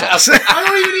 Applesauce. I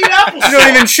don't even eat applesauce. You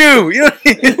don't even chew. You don't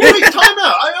even, Wait, time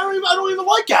out. I don't even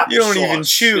like applesauce. you don't even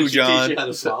chew, Did she teach John. you how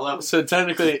to swallow? So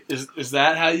technically, is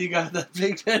that how you got that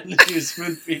Big Ten? That you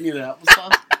spoon feeding you the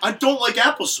applesauce? I don't like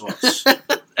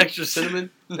applesauce. Extra cinnamon?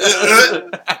 Oh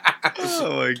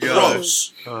my god.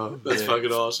 Gross. Oh, That's man.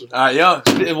 fucking awesome. Yo,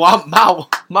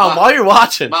 Mom, while you're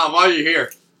watching, Mom, why are you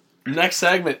here? next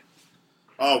segment,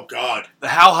 Oh God. the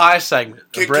How High segment, a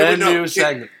Can we brand know- new can-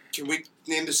 segment. Can we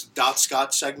name this Dot Scott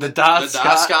The segment? Dot The Scott.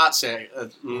 Dot Scott say.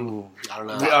 Ooh. I don't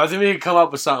know. I think we can come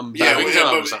up with something. Yeah, better. we we can come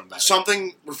up but with something better.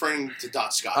 something referring to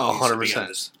Dot Scott. Oh, needs to be 100%. on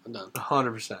this. I'm done.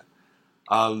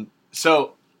 100%.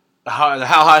 So the How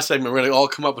High segment, we're gonna all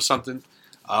come up with something.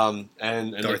 And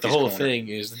the Dorothy's whole corner. thing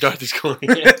is the Dorothy's corner.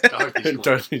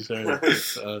 Dorothy's corner.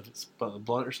 Dorothy's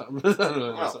blunt or something. I don't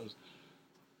know. Oh.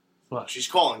 What? She's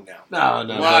calling now. No.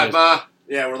 Live, Ma.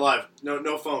 Yeah, we're live.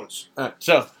 No phones. Alright,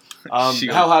 so She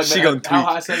how gonna- high she gonna how tweet.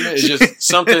 high segment is just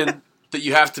something that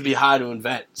you have to be high to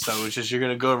invent. So it's just you're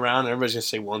gonna go around and everybody's gonna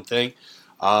say one thing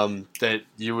that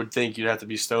you would think you'd have to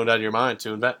be stoned out of your mind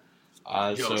to invent.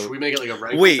 Yo, So should we make it like a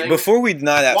ranking Wait, thing? before we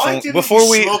deny that Why phone, didn't before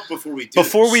we we smoke before we did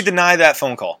before this? we deny that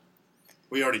phone call,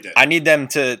 We already did. I need them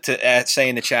to say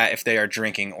in the chat if they are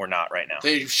drinking or not right now.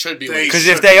 They should be. They- Because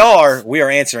should if they be. are, we are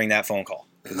answering that phone call.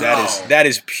 'Cause No. that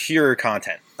is pure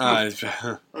content. All right,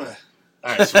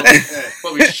 so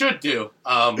what we should do,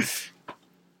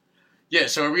 yeah.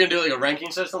 So are we gonna do like a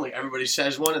ranking system? Like everybody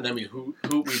says one, and then we who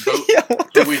we vote Yeah, what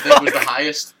who the we think was fuck? the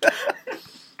highest.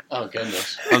 Oh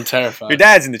goodness! I'm terrified. Your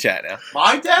dad's in the chat now.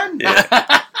 My dad?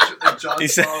 Yeah. John He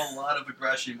said- saw a lot of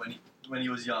aggression when he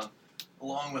was young,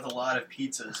 along with a lot of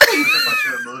pizzas with a bunch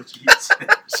of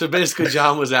emojis. So basically,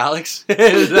 John was Alex.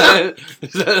 is that,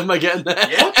 am I getting that?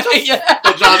 Yeah.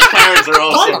 But John's parents are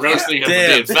also Oh, roasting him for damn.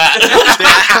 being fat.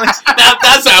 Alex,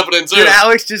 That's happening too. did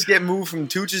Alex just get moved from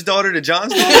Tooch's daughter to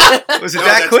John's daughter? Was it No,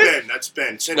 that that's quick? been. That's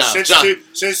been. Since John.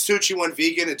 since Tucci went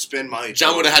vegan, it's been my.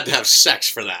 John would have had to have sex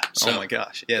for that. So, Oh my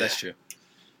gosh. Yeah, that's true.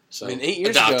 So, I mean, 8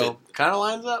 years adopted. ago, kind of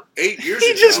lines up. 8 years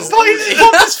He ago. just pumped his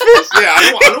fist. Yeah,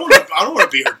 I don't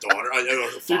want to be her daughter. I don't her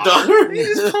Your father. daughter? He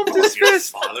just pumped I don't his wanna be her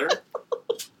fist. father.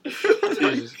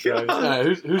 Jesus Christ. All right,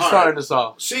 who's All starting right. us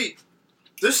off? See,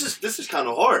 this is kind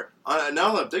of hard.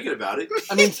 Now that I'm thinking about it,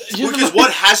 I mean, because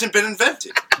what hasn't been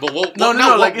invented? But what, No,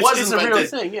 what like was it's a real invented?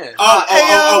 thing, yeah.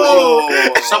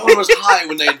 Oh. Someone was high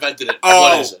when they invented it.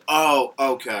 What is it? Oh,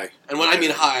 okay. And when I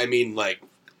mean high, I mean like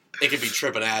it could be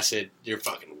tripping acid. You're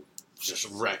fucking just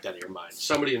wrecked out of your mind.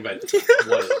 Somebody invented it.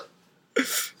 What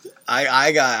is it?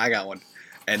 I got one.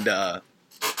 And I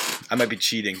might be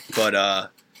cheating,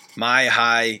 but my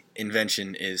high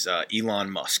invention is Elon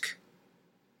Musk.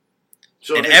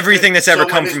 So And his- everything that's ever so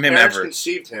come when from his him parents ever.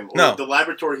 conceived him, or No. the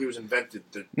laboratory he was invented.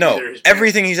 Either No, his parents-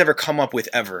 everything he's ever come up with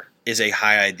ever is a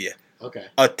high idea. Okay.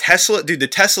 A Tesla, dude, the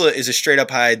Tesla is a straight up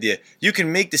high idea. You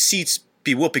can make the seats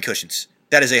be whoopee cushions.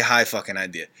 That is a high fucking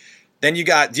idea. Then you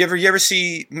got, do you ever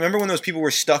see, remember when those people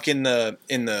were stuck in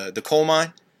the coal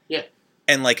mine? Yeah.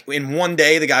 And like in one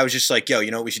day, the guy was just like, yo, you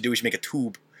know what we should do? We should make a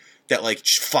tube that like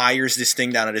fires this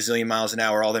thing down at a zillion miles an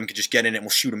hour. All of them could just get in it and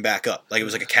we'll shoot them back up. Like it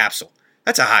was like a capsule.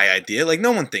 That's a high idea. Like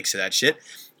no one thinks of that shit.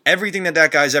 Everything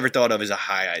that guy's ever thought of is a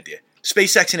high idea.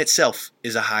 SpaceX in itself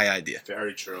is a high idea.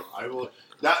 Very true. I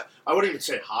wouldn't even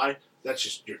say high. That's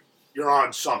just you're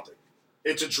on something.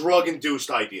 It's a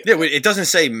drug-induced idea. Yeah, it doesn't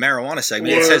say marijuana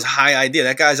segment. It Or- says high idea.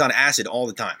 That guy's on acid all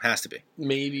the time. Has to be.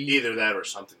 Maybe. Either that or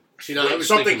something. You know, I was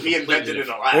Something thinking he invented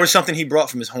completely in a lab. Or something he brought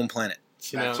from his home planet.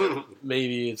 You know,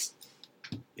 maybe it's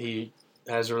he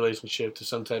has a relationship to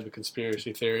some type of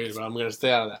conspiracy theory, but I'm going to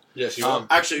stay out of that. Yes, you Um,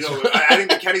 are. Actually, no. Adding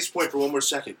to Kenny's point for one more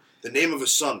second. The name of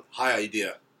his son, high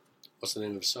idea. What's the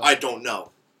name of the song? I don't know.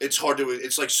 It's hard to.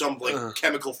 It's like some Uh.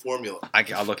 chemical formula.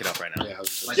 I'll look it up right now. Yeah, I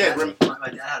was My, Yeah, dad, my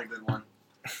dad had a good one.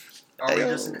 Are we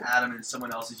just an atom in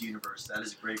someone else's universe? That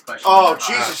is a great question. Oh Ah,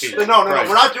 Jesus! Jesus No, Christ.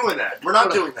 we're not doing that. We're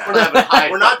not doing that. We're not having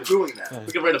high We're not fucking- doing that.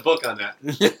 We could write a book on that.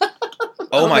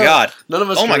 Oh my know. god. None of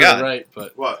us Oh my can get it God. right,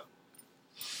 but What?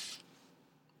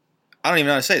 I don't even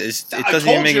know how to say this. It I doesn't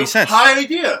told even make you, any sense. High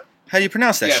idea. How do you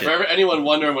pronounce that Yeah, shit? for anyone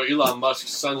wondering what Elon Musk's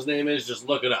son's name is, just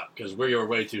look it up because we are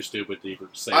way too stupid to even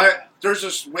say that. There's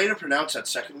this way to pronounce that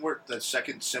second word, that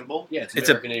second symbol. Yeah, it's It's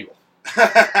a- American Eagle.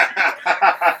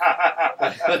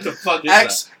 What the fuck is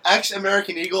that? X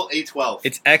American Eagle A12.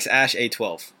 It's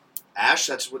X-A12. Ash.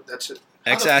 That's it.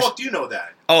 How X the Ash. fuck do you know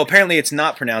that? Oh, apparently it's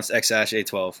not pronounced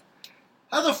X-A12.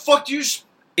 How the fuck do you?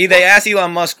 They asked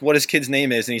Elon Musk what his kid's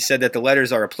name is, and he said that the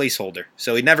letters are a placeholder.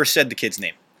 So he never said the kid's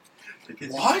name. the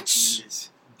kid's What? name is-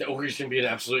 Or he's going to be an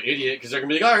absolute idiot because they're going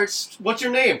to be like, all right, what's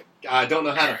your name? I don't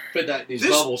know how to fit that in these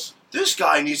bubbles. This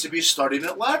guy needs to be studied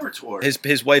at laboratory.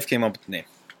 His wife came up with the name.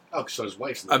 Oh, so his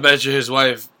wife's I bet you his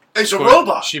wife. It's a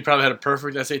robot. She probably had a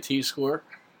perfect SAT score.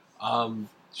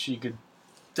 She could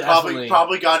definitely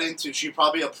probably got into. She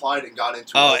probably applied and got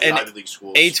into Ivy League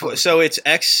schools. So it's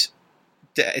X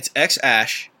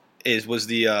Ash was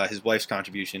his wife's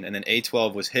contribution, and then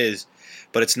A12 was his,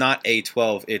 but it's not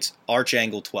A12. It's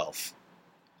Archangle 12.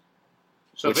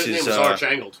 So if his name was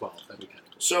Archangle 12, that'd be kind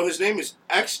of cool. So his name is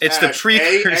X. It's the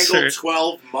precursor. Angle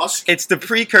 12 Musk. It's the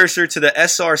precursor to the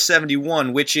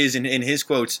SR-71, which is in his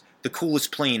quotes the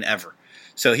coolest plane ever.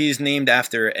 So he's named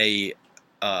after a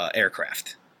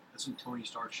aircraft. That's some Tony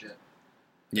Stark shit.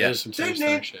 Yeah.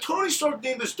 Tony Stark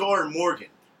named his daughter Morgan.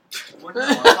 I'm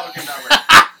talking about like,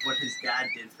 what his dad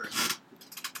did for him.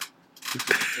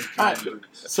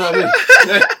 So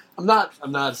I'm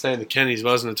not saying that Kenny's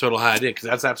wasn't a total high idea because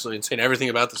that's absolutely insane. Everything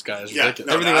about this guy is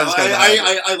ridiculous.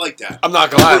 I like that. I'm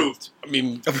not gonna lie. Approved. I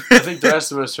mean, I think the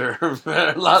rest of us are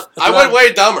a lot. I went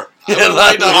way dumber.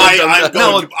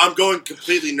 I'm going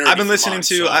completely nerdy. I've been listening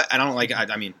to. I don't like.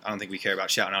 I mean, I don't think we care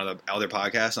about shouting out other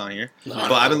podcasts on here.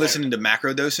 But I've been listening to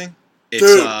macro dosing.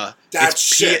 It's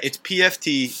shit. It's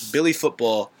PFT, Billy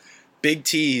Football, Big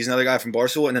T. He's another guy from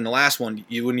Barstool, and then the last one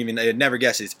you wouldn't even. I'd never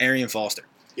guess it. It's Arian Foster.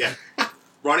 Yeah.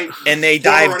 Running. And they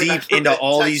dive deep into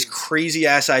all these crazy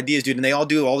ass ideas, dude. And they all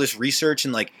do all this research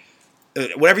and like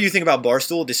whatever you think about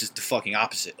Barstool, this is the fucking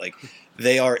opposite. Like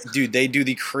they do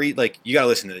the like you gotta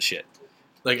listen to this shit.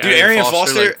 Like dude, Arian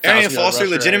Foster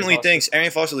legitimately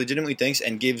thinks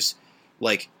and gives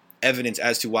like evidence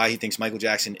as to why he thinks Michael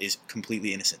Jackson is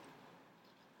completely innocent.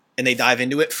 And they dive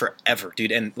into it forever,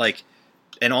 dude. And like,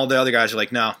 and all the other guys are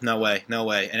like, no way.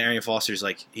 And Arian Foster's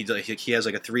like, he has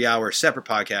like a 3-hour separate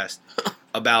podcast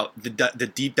about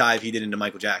the deep dive he did into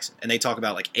Michael Jackson. And they talk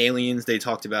about like aliens. They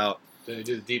talked about. Did they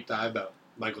do the deep dive about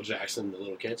Michael Jackson and the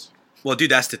little kids? Well,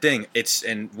 dude, that's the thing.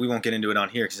 And we won't get into it on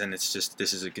here because then it's just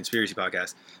this is a conspiracy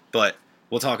podcast. But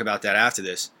we'll talk about that after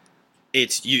this.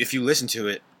 If you listen to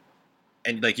it,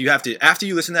 and like you have to after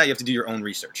you listen to that, you have to do your own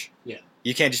research. Yeah.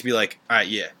 You can't just be like, all right,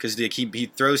 yeah, because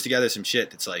he throws together some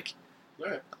shit that's like,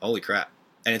 right. Holy crap,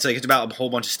 and it's like it's about a whole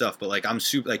bunch of stuff. But like I'm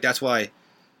super like that's why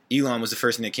Elon was the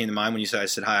first thing that came to mind when you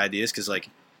said high ideas because like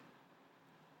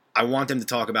I want them to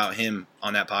talk about him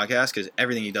on that podcast because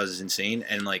everything he does is insane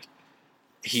and like.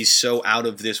 He's so out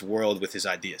of this world with his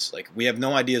ideas. Like we have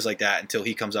no ideas like that until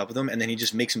he comes up with them, and then he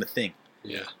just makes them a thing.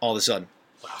 Yeah. All of a sudden,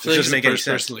 wow. I feel like he's the first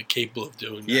person like capable of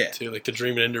doing that yeah. too, like to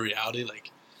dream it into reality. Like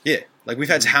yeah, like we've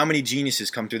had how many geniuses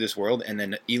come through this world, and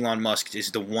then Elon Musk is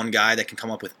the one guy that can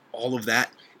come up with all of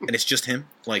that, and it's just him.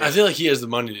 Like I feel like he has the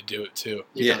money to do it too.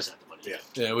 He does have the money.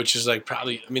 Yeah, which is like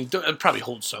probably. I mean, it probably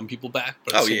holds some people back,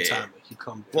 but at the same time, like you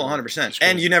come. Well, 100%,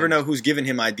 and you never know who's giving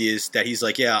him ideas that he's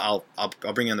like, yeah, I'll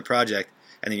bring you on the project.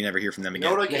 And then you never hear from them again.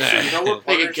 You know what I can see?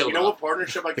 You know what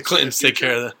partnership I can see? The Clintons take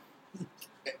care of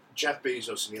that. Jeff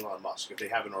Bezos and Elon Musk, if they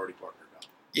haven't already partnered up.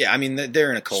 Yeah, I mean, they're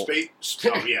in a cult. Oh,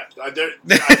 yeah. I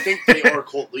think they are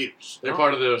cult leaders. They're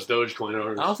part of those Dogecoin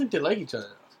owners. I don't think they like each other.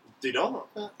 They don't?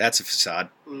 That's a facade.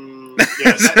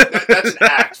 That's an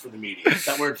act for the media.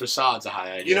 That word facade's a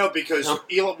high idea. You know, because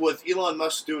with Elon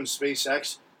Musk doing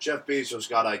SpaceX, Jeff Bezos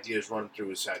got ideas running through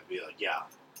his head to be like, yeah,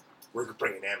 we're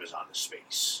bringing Amazon to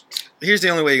space. Here's the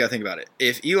only way you got to think about it.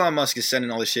 If Elon Musk is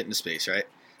sending all this shit into space, right?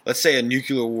 Let's say a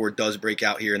nuclear war does break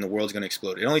out here and the world's going to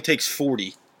explode. It only takes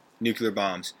 40 nuclear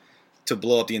bombs to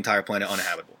blow up the entire planet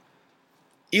uninhabitable.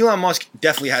 Elon Musk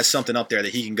definitely has something up there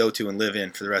that he can go to and live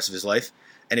in for the rest of his life.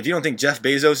 And if you don't think Jeff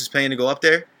Bezos is paying to go up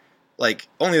there, like,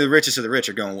 only the richest of the rich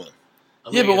are going with him.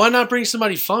 Yeah, but why not bring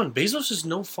somebody fun? Bezos is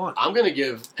no fun. I'm going to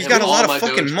give He's got a lot of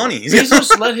fucking money.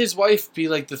 Bezos let his wife be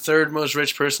like the third most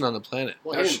rich person on the planet.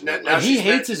 Well, now he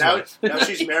hates his wife. Now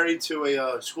she's married to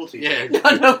a school teacher. Yeah,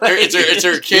 it's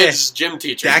her kid's gym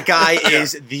teacher. That guy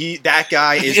is the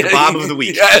Bob of the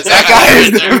week. Yes, that guy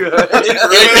is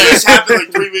This happened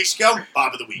like 3 weeks ago.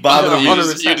 Bob of the week. Bob of the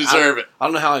week. You deserve it. I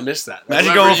don't know how I missed that.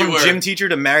 Imagine going from gym teacher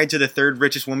to married to the third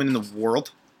richest woman in the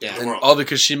world. Yeah, and all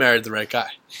because she married the right guy.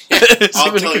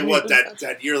 I'll tell you what,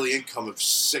 that yearly income of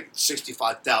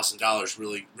 $65,000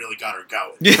 really got her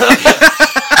going. Yeah.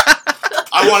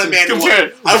 I want a man who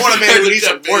needs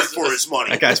to work for his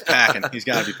money. That guy's packing. He's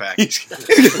got to be packing.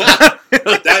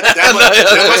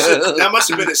 that must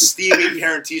have been a steamy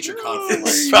parent-teacher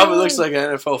conference. Probably looks like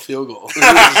an NFL field goal.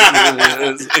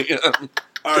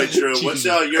 All right, Drew. What's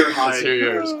your high?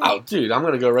 Yours. Oh, dude, I'm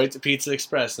gonna go right to Pizza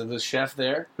Express and the chef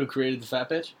there who created the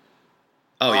fat bitch.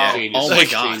 Oh yeah! Genius. Oh my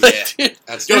god! Yeah.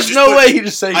 There's no way you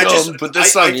just say, "Yo, put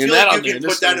this on you." I feel like you can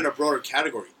put that in a broader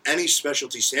category. any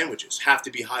specialty sandwiches have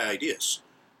to be high ideas.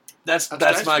 That's my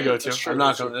true. go-to. That's true. I'm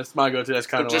not going. That's my go-to. That's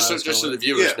kind But of just so the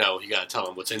viewers know, you gotta tell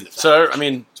them what's in the. So I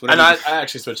mean, whatever and I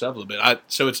actually switched it up a little bit.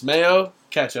 So it's mayo,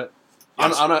 ketchup.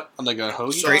 Yes. I'm like a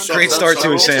hoagie. Great start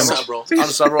to a sandwich. On a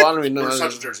sub roll. I don't even know. We're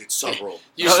such a Jersey. It's sub roll.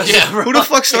 Who the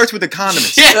fuck starts with the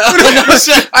condiments?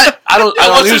 I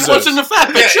don't use What's in the fat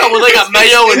bitch show when they got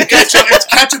mayo and ketchup? It's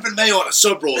ketchup and mayo on a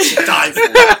sub roll. It's die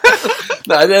for.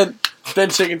 No, then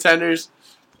chicken tenders,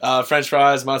 French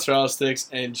fries, mozzarella sticks,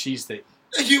 and cheesesteak.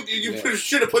 You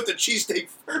should have put the cheesesteak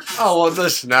first. Oh well,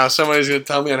 listen. Now somebody's gonna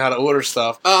tell me on how to order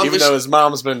stuff, even this- though his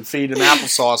mom's been feeding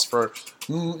applesauce for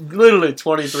literally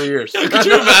 23 years. Yo, could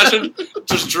you imagine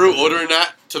just Drew ordering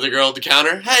that to the girl at the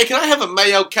counter? Hey, can I have a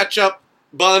mayo ketchup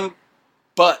bun,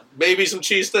 But maybe some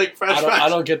cheesesteak, French I fries?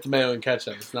 don't get the mayo and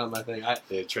ketchup. It's not my thing.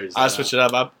 I switch it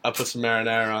up. I put some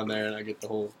marinara on there, and I get the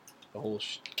whole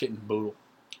kit and boodle.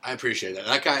 I appreciate that.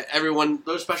 That guy, everyone,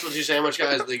 those specialty sandwich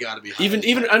guys, they got to be high.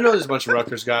 Even I know there's a bunch of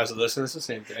Rutgers guys that listen. It's the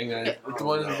same thing. The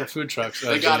ones with the food trucks.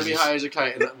 They got to be high as a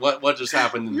kite. And what just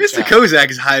happened in the Mr. chat?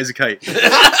 Kozak is high as a kite.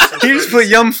 He just put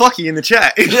yum fucky in the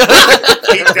chat. He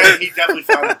definitely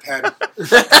found the pen. He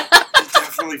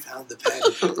definitely found the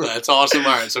pen. That's awesome.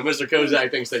 All right, so Mr.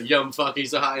 Kozak thinks that yum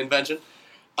fucky's a high invention.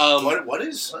 What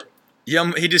is?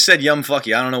 Yum. He just said yum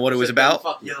fucky. I don't know what it was about.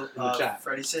 Yo, in the chat.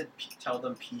 Freddie said, tell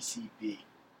them PCB.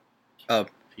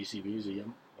 PCB is a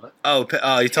yum. What? Oh,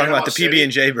 you're talking about the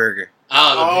PB&J burger.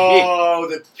 Oh,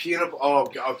 the peanut. Oh,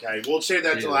 okay. We'll save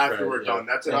that till Yeah, after we're yeah. done.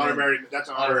 That's an honorary. That's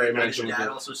an Honorary honorary mention. mention.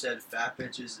 Dad also said Fat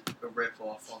Bitch is a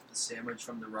rip-off the sandwich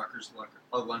from the Rutgers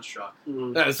lunch truck.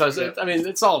 Yeah, so I mean,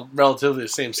 it's all relatively the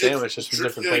same sandwich, just from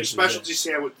different places. Specialty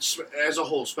sandwich as a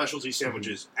whole. Specialty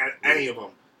sandwiches, and any of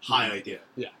them, high idea.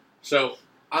 So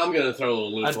I'm gonna throw a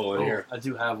little loophole in here. I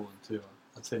do have one too.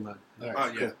 I'd say mine. All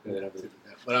Oh, yeah. cool.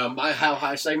 But my how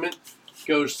high segment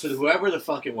goes to whoever the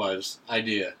fuck it was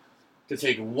idea to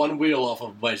take one wheel off of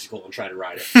a bicycle and try to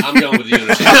ride it. I'm going with the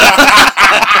other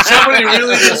side. Somebody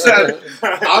really just said,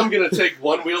 I'm going to take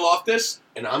one wheel off this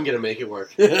and I'm going to make it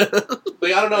work.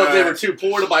 Like, I don't know if they were too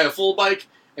poor to buy a full bike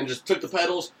and just took the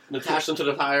pedals and attached them to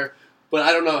the tire, but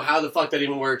I don't know how the fuck that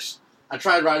even works. I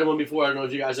tried riding one before. I don't know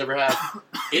if you guys ever have.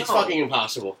 It's fucking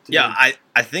impossible. Yeah,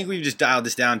 I think we've just dialed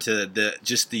this down to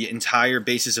the entire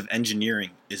basis of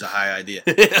engineering is a high idea.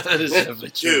 That is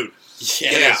definitely true. Dude,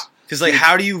 Yeah. Because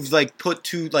how do you put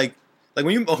two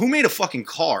who made a fucking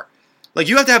car? Like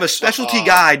you have to have a specialty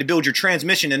guy to build your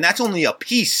transmission, and that's only a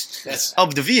piece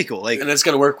of the vehicle. Like, And it's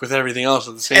going to work with everything else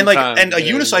at the same and time. and a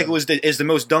unicycle is the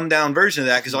most dumbed down version of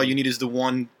that because all you need is the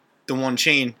one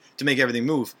chain to make everything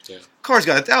move. Yeah. Car's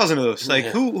got 1,000 of those. Like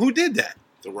Yeah. who did that?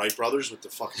 the Wright brothers with the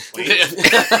fucking plane. You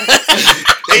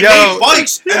They made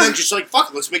bikes, and then just like, fuck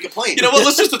it, let's make a plane. know what?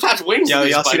 Let's just attach wings to Yo,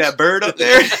 these y'all see bikes. that bird up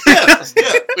there?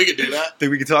 yeah. We could do that.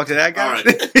 Think we could talk to that guy? All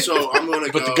right, so I'm going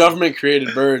to go. But the government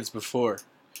created birds before.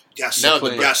 Yes, No,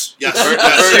 yes, yes, Bird-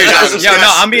 yes, bird- yes, Yo, yes. no,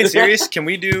 I'm being serious. Can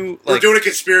we do We're like doing a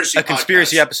conspiracy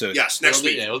podcast. episode? Yes, next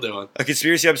week. Yeah, we'll do one. A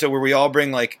conspiracy episode where we all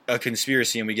bring like a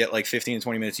conspiracy and we get like 15 to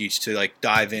 20 minutes each to like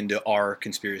dive into our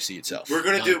conspiracy itself. We're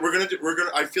gonna.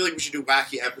 I feel like we should do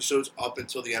wacky episodes up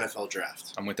until the NFL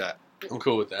draft I'm with that. I'm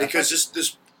cool with that. because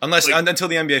this. Unless Like- until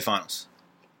the NBA finals.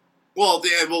 Well, the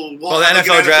The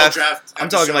NFL draft. I'm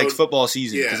talking like episode, football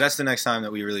season because Yeah. that's the next time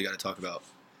that we really got to talk about.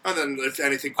 And then if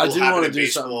anything I cool do happened wanna in do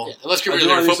baseball, Yeah, let's get I rid do of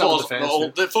wanna there. do something Football's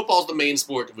with the fans, football's the main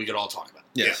sport that we could all talk about.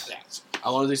 Yes. Yeah.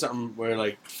 I want to do something where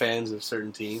like fans of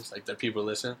certain teams, like that people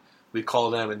listen, we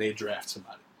call them and they draft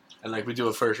somebody, and like we do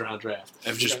a first round draft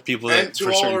of just people that and to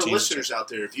for all certain our teams. listeners out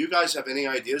there, if you guys have any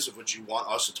ideas of what you want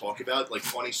us to talk about, like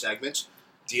funny segments,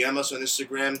 DM us on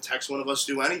Instagram, text one of us,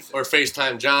 do anything. Or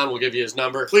FaceTime John. We'll give you his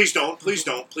number. Please don't do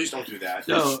that.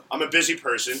 No. I'm a busy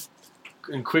person.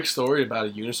 And quick story about a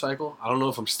unicycle. I don't know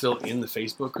if I'm still in the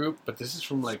Facebook group, but this is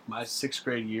from like my 6th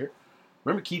grade year.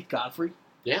 Remember Keith Godfrey?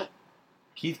 Yeah.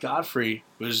 Keith Godfrey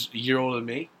was a year older than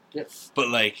me. Yep. But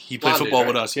like he played Blonde football dude,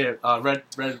 with right? us. Yeah.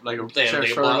 Red like a Yeah, sheriff's like a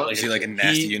shirt blonde, on. like Is he like a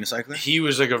nasty He- unicycler? He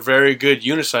was like a very good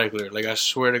unicycler. Like I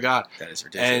swear to God. That is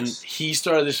And ridiculous. he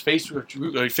started this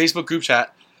Facebook group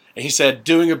chat, and he said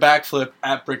doing a backflip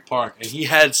at Brick Park, and he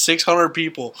had 600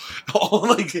 people, all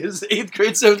like his 8th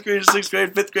grade, 7th grade, 6th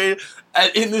grade, 5th grade,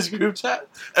 in this group chat.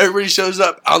 Everybody shows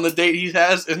up on the date he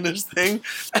has in this thing,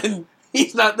 and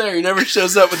he's not there. He never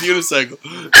shows up with the unicycle.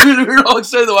 We were all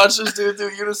excited to watch this dude do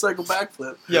a unicycle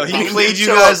backflip. Yo, he And played you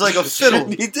show guys up. like a fiddle.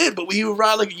 He did, but he would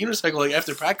ride like a unicycle like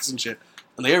after practice and shit.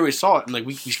 And like everybody saw it, and like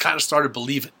we kind of started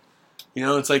believing. You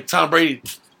know, it's like Tom Brady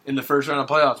in the first round of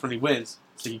playoffs when he wins.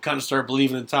 So you kind of start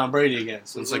believing in Tom Brady again.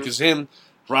 So it's like it's him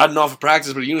riding off of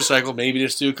practice with a unicycle. Maybe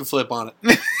this dude could flip on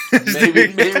it. Maybe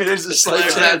there's a slight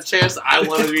There's that chance I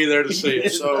want to be there to see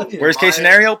it. So Worst case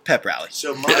scenario, pep rally.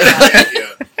 So my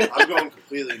idea, I'm going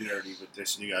completely nerdy with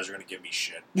this, and you guys are going to give me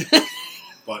shit.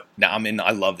 But No,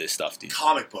 I love this stuff, dude.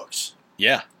 comic books.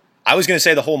 Yeah. I was going to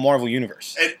say the whole Marvel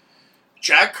universe. And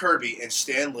Jack Kirby and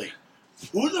Stan Lee.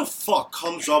 Who the fuck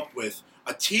comes up with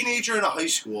a teenager in a high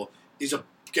school is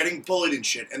getting bullied and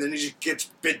shit, and then he just gets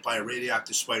bit by a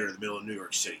radioactive spider in the middle of New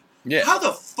York City? Yeah. How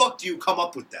the fuck do you come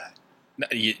up with that? No,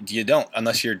 you don't,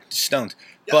 unless you're stoned.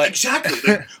 Yeah, But exactly.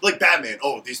 Like Batman.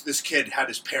 Oh, this kid had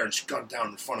his parents gunned down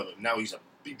in front of him. Now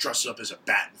he dresses up as a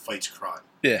bat and fights crime.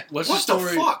 yeah. What's What the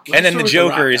story? the fuck? what's And then the story with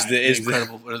Joker Rock is guy? the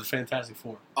Incredible or the Fantastic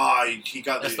Four. He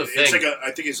got That's the it's thing. like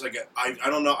I think it's like I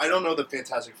don't know. I don't know the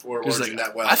Fantastic Four He's origin like,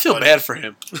 that well. I feel but- bad for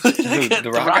him. The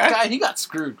Rock guy? He got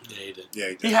screwed. Yeah, he did. Yeah,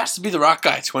 he did. He has to be the Rock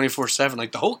guy 24/7.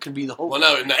 Like the Hulk can be the Hulk, Well,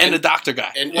 no, and the Doctor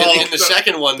guy. in Well, the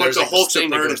second one, but there's the like Hulk's this a thing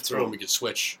that bird goes of through throw. and we could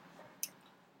switch.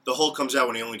 The Hulk comes out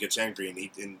when he only gets angry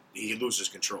and he loses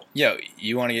control. Yo,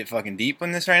 you want to get fucking deep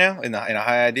in this right now? In a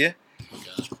high idea?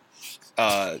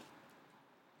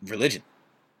 Religion.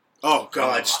 Oh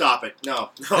God, stop it!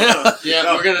 No. Yeah,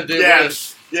 no. we're gonna do Yeah,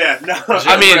 this. yeah, no.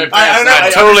 I mean, I don't know.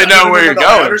 I totally know where you're I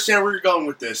going. understand where you're going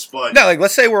with this, but No, like,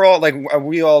 let's say we're all, like,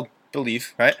 we all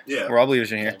believe, right? yeah, We're all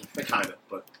believers in here. kind of.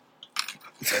 But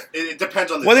it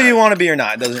depends on the Whether guy. you want to be or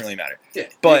not, it doesn't really matter. Yeah,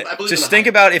 But I believe just in the think high.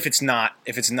 about if it's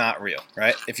not real,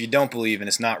 right? If you don't believe and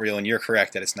it's not real and you're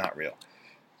correct that it's not real.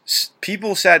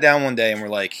 People sat down one day and were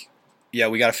like, yeah,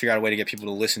 we got to figure out a way to get people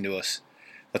to listen to us.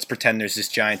 Let's pretend there's this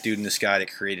giant dude in the sky that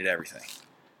created everything.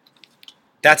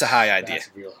 That's a high idea. That's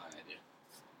a real high idea.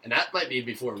 And that might be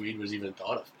before weed was even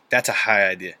thought of. That's a high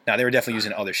idea. Now, they were definitely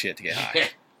using other shit to get high.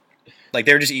 Like,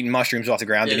 they were just eating mushrooms off the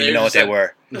ground, Yeah, didn't they even know what just they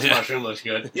were. This mushroom looks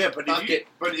good. Yeah, but Fuck it.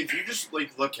 if you just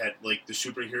like look at like the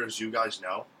superheroes you guys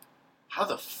know, how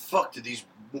the fuck did these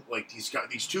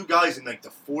two guys in like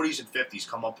the 40s and 50s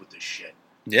come up with this shit?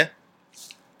 Yeah.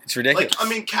 It's ridiculous. Like, I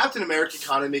mean, Captain America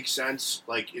kind of makes sense.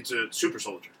 Like, it's a super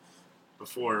soldier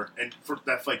before and for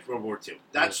that fight World War II.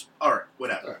 That's all right.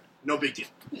 Whatever. All right. No big deal.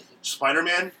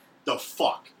 Spider-Man, the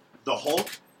fuck, the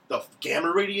Hulk, the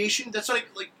gamma radiation. That's like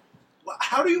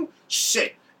how do you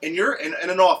sit in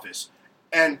an office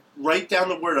and write down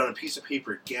the word on a piece of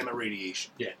paper, gamma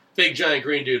radiation? Yeah. Big giant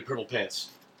green dude, purple pants.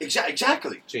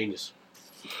 Exactly. Genius.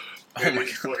 Oh my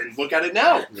And look at it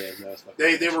now. Yeah, no, it's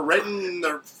fucking They were written in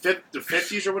the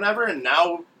 50s or whatever, and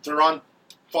now they're on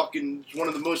fucking one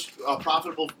of the most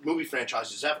profitable movie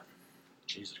franchises ever.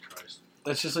 Jesus Christ.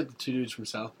 That's just like the two dudes from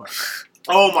South Park.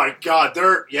 Oh my God,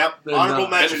 they're They're honorable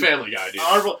not. mention. And Family Guy, dude.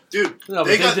 Honorable, dude. No,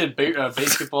 they but got they did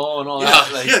basketball and all Yeah,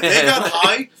 that. Like, yeah, they got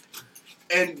high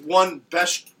and won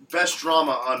best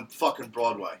drama on fucking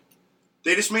Broadway.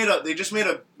 They just made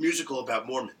a musical about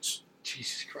Mormons.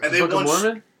 Jesus And Christ. they Book of won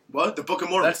Mormon? what? The Book of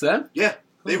Mormon. That's them? Yeah,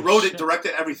 they Holy wrote shit. it,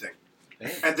 directed everything,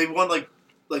 Damn. and they won like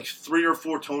 3 or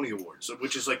 4 Tony Awards,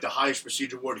 which is like the highest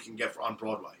prestige award you can get on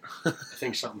Broadway. I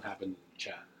think something happened in the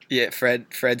chat. Yeah,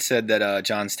 Fred said that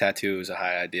John's tattoo is a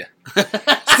high idea.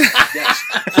 Yes.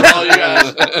 For all you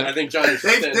guys, I think Johnny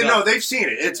They've seen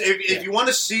it. It's if you want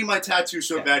to see my tattoo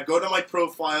so bad, go to my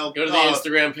profile. Go to the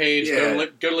Instagram page. yeah.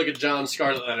 Go to look at John's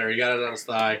scarlet letter. He got it on his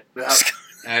thigh. Yeah.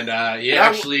 And he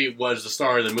actually was the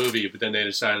star of the movie, but then they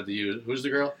decided to use... Who's the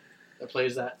girl that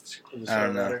plays that in the I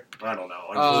don't scarlet know. letter? I don't know.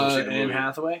 I've seen the Anne movie.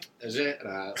 Hathaway? Is it?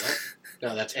 What?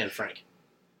 No, that's Anne Frank.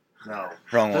 No.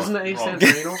 Wrong Doesn't one. the A Wrong.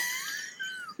 stand for anal?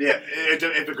 Yeah,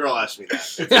 if a girl asks me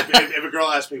that. If a girl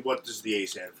asks me what does the A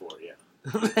stand for, yeah.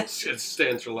 It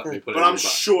stands for let me put it But in I'm your butt.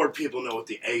 sure people know what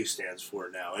the A stands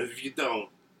for now. And if you don't,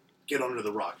 get under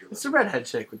the rock. You're It's a redhead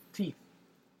chick with teeth.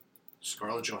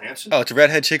 Scarlett Johansson? Oh, it's a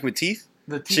redhead chick with teeth?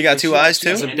 The teeth She got two eyes, too?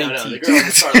 has a No, big no, the teeth. girl with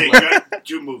the scarlet letter.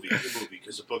 Do movie,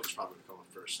 because the book is probably going to come up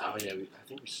first. Oh yeah, I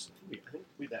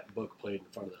think that book played in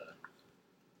front of the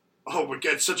Oh, we're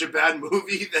getting such a bad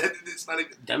movie that it's not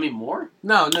even... Demi Moore.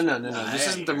 No. This Nah,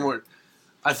 isn't the more.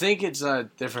 I think it's a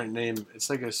different name.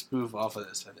 It's like a spoof off of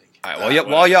this, I think. All right,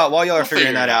 while y'all are We'll figuring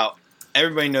figure that it out,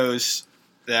 everybody knows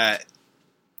that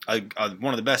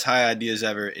one of the best high ideas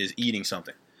ever is eating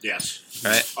something, Yes.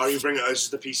 right? Are you bringing this is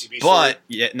the PCB But,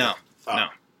 yeah, no. Oh. No.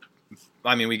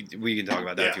 I mean, we can talk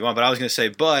about that Yeah. if you want, but I was going to say,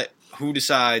 but who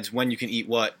decides when you can eat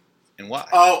what and why?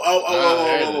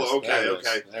 Okay.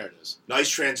 There it is. Nice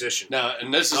transition. No,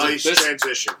 and this is Nice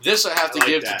transition. This I have to I like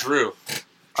give that. to Drew.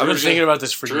 I've been thinking about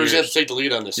this for Drew's going to years. take the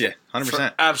lead on this. Yeah, 100%.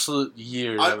 For absolute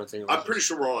years, I've been thinking about I'm pretty this.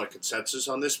 sure we're all on a consensus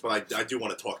on this, but I do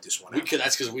want to talk this one We out. could,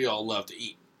 that's because we all love to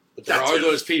eat. But there That are too.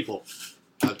 those people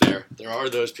out there. There are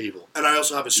those people. And I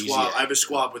also have a Easy squad. out. I have a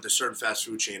squad with a certain fast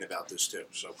food chain about this too.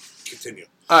 So continue.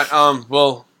 All right,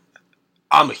 well,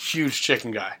 I'm a huge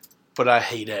chicken guy, but I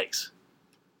hate eggs.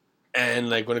 And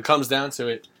like when it comes down to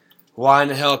it, why in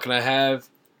the hell can I have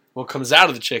what comes out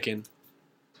of the chicken,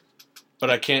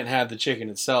 but I can't have the chicken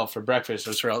itself for breakfast?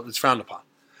 It's frowned upon.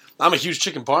 I'm a huge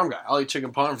chicken parm guy. I'll eat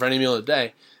chicken parm for any meal of the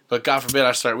day. But God forbid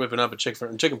I start whipping up a chicken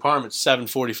parm at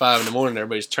 7:45 in the morning.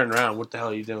 Everybody's turning around. What the hell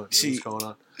are you doing? What's going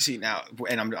on? See now,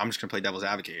 and I'm just gonna play devil's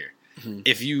advocate here. Mm-hmm.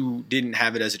 If you didn't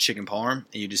have it as a chicken parm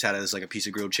and you just had it as like a piece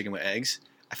of grilled chicken with eggs,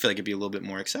 I feel like it'd be a little bit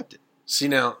more accepted. See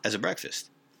now, as a breakfast,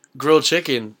 grilled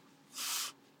chicken.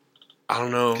 I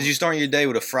don't know, because you start your day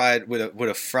with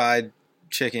a fried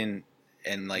chicken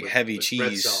and like heavy with cheese.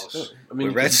 red sauce. I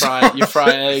mean, with you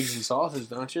fry eggs and sausage,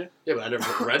 don't you? Yeah, but I never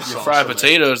put red sauce. You fry on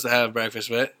potatoes to have breakfast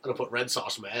with. I don't put red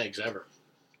sauce on my eggs ever.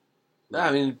 Yeah,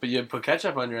 I mean, but you put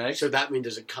ketchup on your eggs. So that means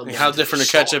does it come? I mean, how different are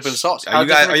ketchup and sauce? Are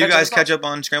you guys ketchup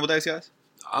on scrambled eggs, guys?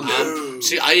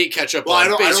 See, I eat ketchup. Well, on I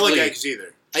don't basically, like eggs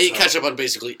either. I eat ketchup on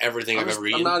basically everything I've ever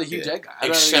eaten. I'm not a huge egg guy.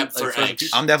 Except for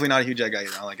eggs. I'm definitely not a huge egg guy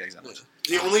either. I don't like eggs that much.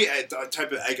 The only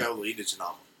type of egg I will eat is an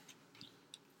omelet.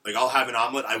 Like, I'll have an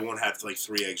omelet. I won't have, like,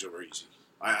 3 eggs over easy.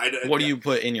 What do you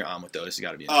put in your omelet, though? This has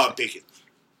got to be bacon.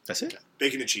 That's it?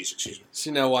 Bacon and cheese, excuse me.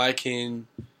 See, now why can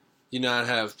you not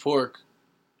have pork?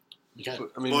 I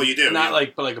mean, well, you do. Not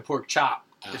like, but like a pork chop.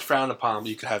 It's frowned upon, but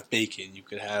you could have bacon. You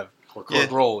could have pork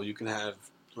roll. You can have,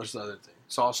 what's the other thing?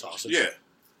 Sausage. Yeah.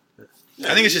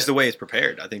 I think it's just the way it's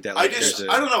prepared. I think that like,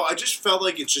 I don't know. I just felt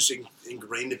like it's just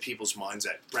ingrained in people's minds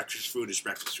that breakfast food is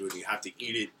breakfast food, and you have to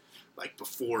eat it like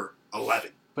before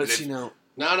 11. But see, no.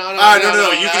 No.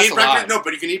 You can eat breakfast. No,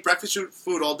 but you can eat breakfast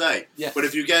food all day. Yeah. But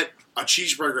if you get a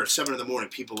cheeseburger at 7 in the morning,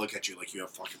 people look at you like you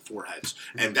have fucking 4 heads,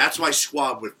 and that's my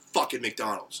squad with fucking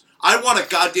McDonald's. I want a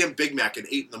goddamn Big Mac at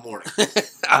 8 in the morning.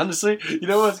 Honestly, you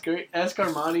know what's great? Ask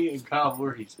Armani and Kyle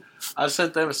Voorhees. I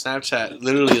sent them a Snapchat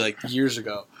literally like years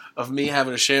ago of me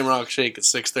having a Shamrock Shake at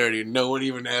 6:30, and no one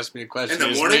even asked me a question. In the It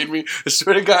just morning? made me, I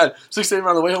swear to God, 6:30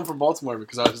 on the way home from Baltimore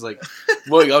because I was like,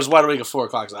 well, I was wide awake at 4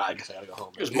 o'clock. So I guess I gotta go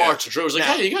home. It was March. And Drew was like,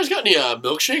 "Hey, you guys got any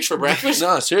milkshakes for breakfast?"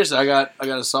 No, seriously, I got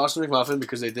a sausage McMuffin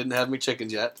because they didn't have me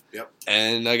chickens yet. Yep.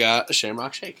 And I got a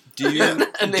Shamrock Shake. Do you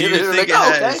and do you they were think like, it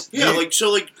oh, has? okay. Yeah,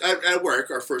 like at work,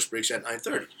 our first break's at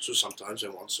 9:30. So sometimes I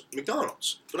want some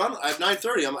McDonald's. But at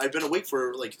 9:30, I've been awake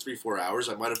for like 3-4 hours.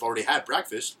 I might have already had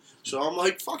breakfast. So I'm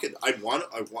like, fuck it. I want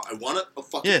a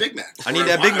fucking Big Mac. I need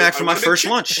that Big Mac for my first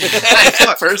lunch.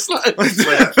 First lunch. My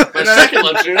second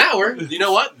lunch in an hour. You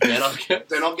know what? Then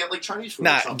I'll get like Chinese food.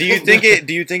 Nah, do you think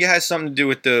it has something to do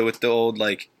with the old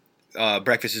like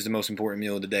breakfast is the most important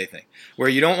meal of the day thing, where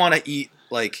you don't want to eat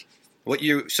like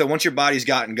so once your body's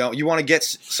gotten going, you want to get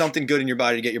something good in your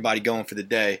body to get your body going for the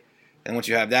day, and once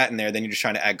you have that in there, then you're just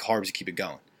trying to add carbs to keep it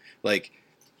going, like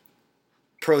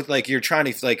you're trying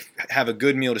to like have a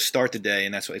good meal to start the day,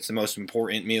 and that's what it's the most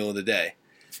important meal of the day.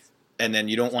 And then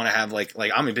you don't want to have like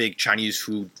I'm a big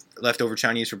leftover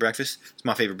Chinese for breakfast. It's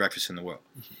my favorite breakfast in the world.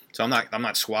 So I'm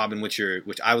not swabbing which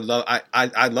I would love.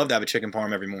 I'd love to have a chicken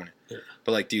parm every morning. Yeah.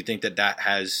 But like, do you think that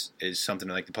is something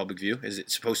like the public view? Is it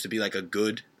supposed to be like a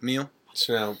good meal?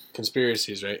 So now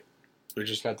conspiracies, right? We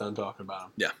just got done talking about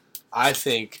them. Yeah. I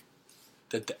think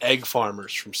that the egg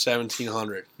farmers from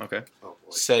 1700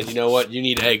 said, you know what, you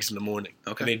need eggs in the morning.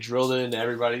 Okay. And they drilled it into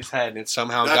everybody's head, and it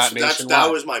somehow got nationwide.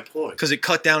 That was my point. Because it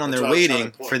cut down on their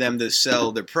waiting for them to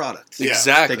sell their product. Yeah.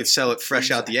 Exactly. They could sell it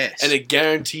fresh out the ass. And it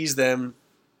guarantees them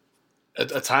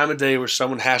a time of day where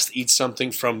someone has to eat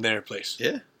something from their place.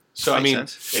 Yeah. So,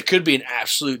 Makes sense. it could be an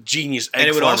absolute genius egg And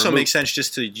it would farmer also move. make sense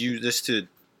just to use this to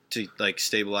like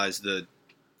stabilize the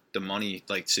money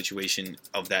like situation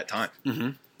of that time. Mm-hmm.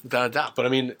 Without a doubt.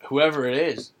 But whoever it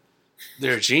is,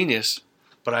 they're a genius,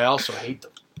 but I also hate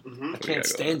them. Mm-hmm. I can't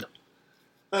stand them.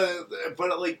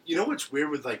 But like, you know what's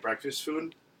weird with like breakfast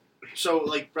food? So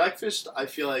like breakfast, I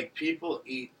feel like people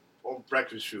eat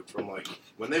breakfast food from like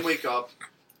when they wake up,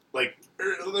 like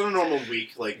in a normal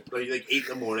week, like 8 in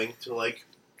the morning to like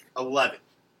 11.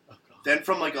 Then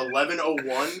from like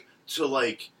 11:01 to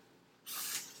like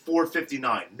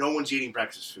 4:59, no one's eating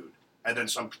breakfast food. And then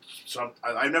some.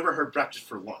 I've never heard breakfast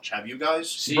for lunch. Have you guys?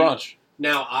 See, brunch.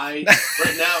 Now I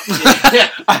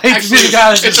Actually, you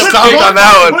guys just it's stumped on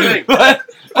that one. pudding. But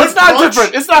it's not brunch?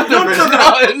 different. It's not different.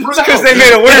 No. It's Because they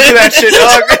made a word for that shit,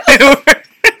 dog.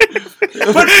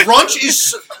 But brunch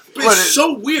is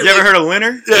so weird. You ever heard of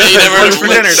Linner? Yeah, you never heard of for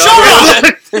Linner, dinner, dog. dog. Shut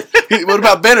up! What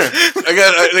about Benner?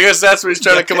 I guess that's what he's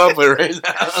trying to come up with right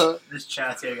now. This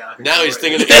chat's getting out of Now he's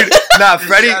control thinking. Nah,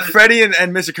 Freddie and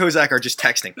Mr. Kozak are just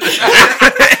texting.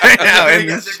 Now, They're in getting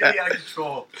this chat. out of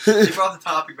control. He brought the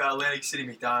topic about Atlantic City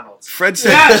McDonald's. Fred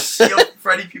said, Yes. Yo,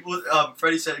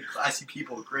 Freddie said, "I see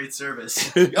people, great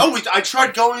service." I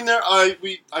tried going there. I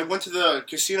went to the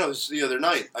casinos the other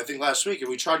night, I think last week, and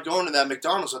we tried going to that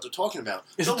McDonald's that they're talking about.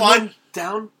 Is The it the line- one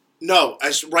down? No,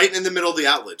 it's right in the middle of the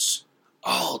outlets.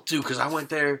 Oh, dude, because I went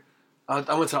there. I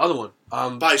went to the other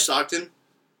one. By Stockton.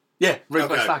 Yeah, right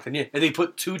by Okay. Stockton, yeah. And they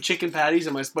put 2 chicken patties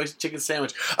in my spicy chicken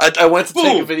sandwich. I went to take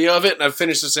a Boom. video of it, and I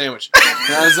finished the sandwich.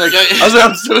 And I was like, Yeah.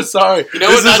 I'm so sorry. You know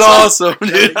This what, is that's awesome,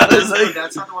 dude. I was like,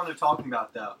 That's not the one they're talking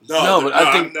about, though. No, but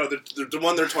I think- the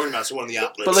one they're talking about is the one in the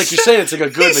outlets. but like you're saying, it's like a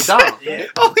good McDonald's. Yeah.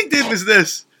 all he did was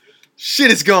this.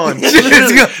 Shit is gone. Shit is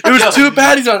Literally, gone. there was 2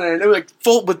 patties on there, and they were like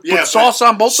full with Yeah, sauce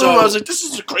on both of them. so- I was like, this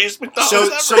is the greatest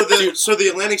McDonald's So ever. so the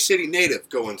Atlantic City native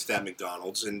go into that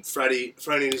McDonald's, and Freddie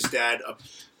and his dad.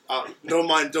 Don't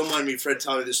mind me, Fred,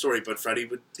 telling me this story, but Freddie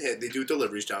they do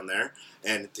deliveries down there,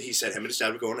 and he said him and his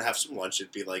dad would go in to have some lunch.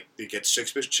 It'd be like they get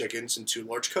 6 big chickens and 2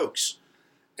 large Cokes,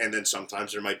 and then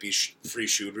sometimes there might be free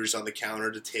shooters on the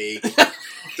counter to take.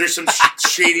 There's some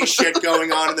shady shit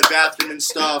going on in the bathroom and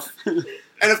stuff.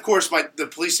 And of course, the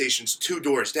police station's 2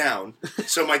 doors down,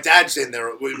 so my dad's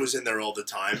was in there all the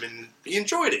time, and he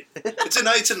enjoyed it.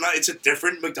 It's a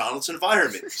different McDonald's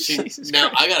environment.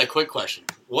 Now I got a quick question.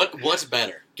 What's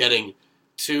better, getting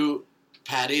 2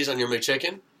 patties on your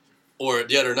McChicken, or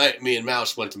the other night me and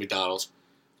Mouse went to McDonald's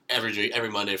every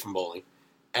Monday from bowling,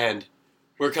 and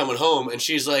we're coming home, and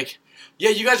she's like, "Yeah,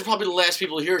 you guys are probably the last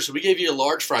people here, so we gave you a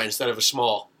large fry instead of a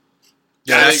small."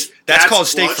 Yeah, that's called clutch.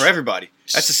 steak for everybody.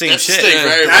 That's the same That's shit. steak for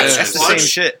everybody. That's the same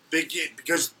shit.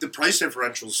 Because the price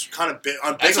differential's kind of big.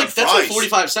 I'm big That's on like fries.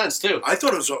 45 cents too. I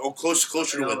thought it was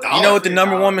closer to $1. You know what the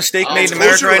number one mistake Oh, made It's in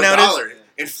America closer to right now is? $1.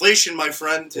 Inflation, my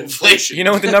friend. Inflation. You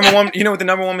know what the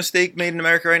number one mistake made in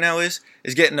America right now is?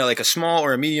 Is getting a small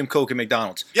or a medium Coke at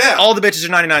McDonald's. Yeah. All the bitches are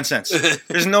 99 cents.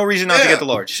 There's no reason not to get the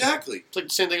large. Exactly. It's like the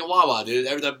same thing at Wawa, dude.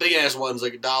 The big ass one's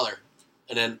like $1,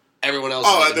 and then everyone else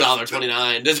Oh, is like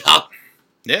 $1.29.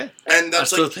 Yeah. And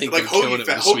that's I still like think like they're killing Hoagie it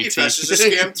Fest. with Hoagie sweet Fest tea. is a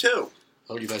scam too.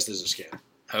 Hoagie Fest is a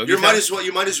scam. You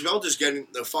might as well just get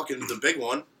the big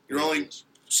one. You're only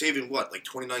saving what, like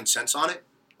 29 cents on it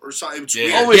or something. It's Yeah.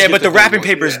 weird. Always Yeah, get but the the wrapping big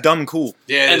paper is yeah. dumb cool.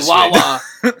 Yeah, it And is Wawa.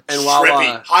 And Trippy.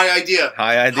 Wawa. High idea.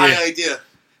 High idea. High idea.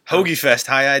 Hoagie Fest,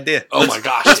 high idea. Oh my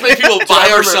gosh. Let's make people I buy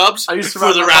our remember- subs I used to for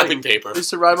ride the my wrapping bike. paper. I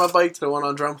used to ride my bike to the one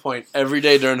on Drum Point every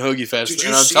day during Hoagie Fest. Did you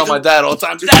And I'd see tell the- my dad all the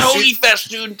time, Did that you see- Hoagie Fest,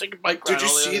 dude, take a bike ride. Did you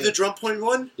all see way." the Drum Point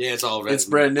one? Yeah, it's all red. It's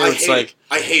brand new. I It's hate like, it.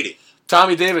 I hate it.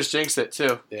 Tommy Davis jinxed it,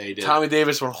 too. Yeah, he did. Tommy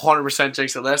Davis 100%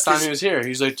 jinxed it. Last time he was here,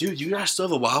 he's like, dude, you guys still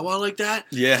have a Wawa like that?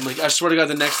 Yeah. I'm like, I swear to God,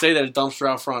 the next day, that a dumpster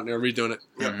out front, and they're redoing it.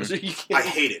 Yeah. I was like, you I can't-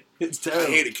 hate it. It's I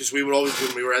terrible. hate it because we would always,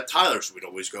 when we were at Tyler's, we'd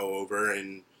always go over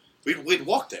and we'd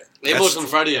walk there. Amos and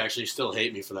Freddie actually still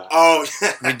hate me for that. Oh,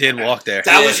 We did walk there.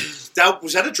 That Yeah.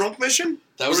 was that a drunk mission?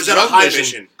 That Or was was a that a drunk high mission.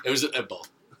 mission? It was a both.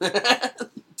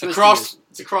 Twisty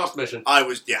It's a cross mission. I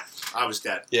was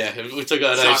dead. Yeah, we took a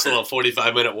nice Shocker. little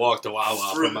 45-minute walk to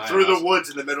Wawa from my Through house. the woods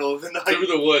in the middle of the night. Through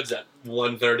the woods at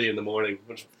 1:30 in the morning.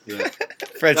 Which, yeah.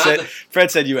 Fred Not said, the-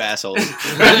 Fred said, you assholes. Took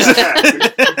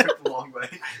the long way.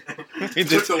 We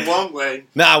took did- the long way.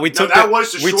 nah, we No, took that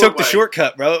was the we short took the way.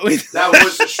 shortcut, bro. That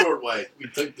was the short way. We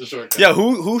took the shortcut. Yeah,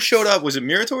 who showed up? Was it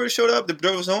Murator that showed up that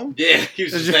drove us home? Yeah, he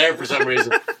was just there for some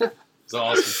reason. It's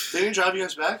awesome. Didn't he drive you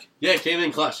guys back? Yeah, it came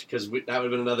in clutch because that would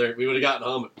have been another. We would have gotten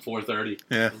home at 4:30.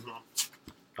 Yeah.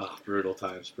 Oh, brutal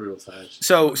times.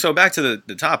 So back to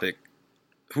the topic.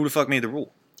 Who the fuck made the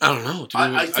rule? I don't know. Dude.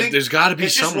 I think there's got to be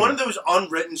It's just someone. one of those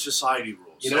unwritten society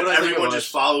rules. You know that what I think it everyone was?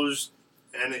 just follows,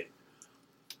 and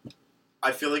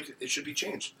I feel like it should be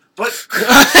changed. But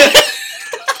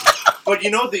but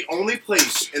you know, the only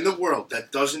place in the world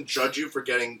that doesn't judge you for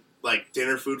getting like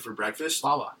dinner food for breakfast,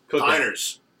 Wawa.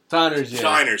 diners. Diners, yeah.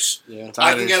 Diners. Yeah.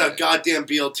 I can get a goddamn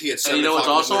BLT at And 7 you know what's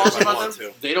o'clock also in the awesome morning if I about them?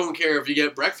 want They don't care if you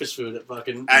get breakfast food at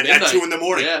fucking to. At midnight. 2 in the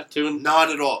morning. Yeah, 2 in. Not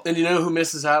at all. And you know who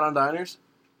misses out on diners?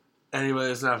 Anybody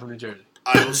that's not from New Jersey.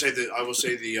 I will say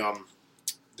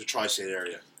the tri-state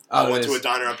area. I went to a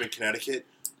diner up in Connecticut,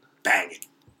 banging.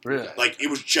 Really? Like it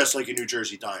was just like a New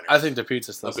Jersey diner. I think the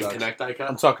pizza stuff Up in sucks. Connect Icon.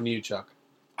 I'm talking to you, Chuck.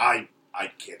 I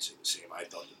can't say the same. I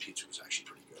thought the pizza was actually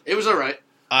pretty good. It was alright.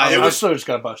 I It I was- still just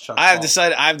got to bust Chuck. I've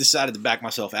decided to back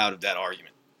myself out of that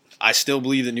argument. I still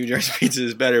believe that New Jersey pizza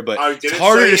is better, but I it's didn't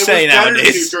harder to it say was better than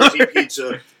nowadays. New Jersey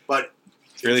pizza, but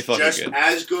It's really it's fucking just good.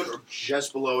 as good or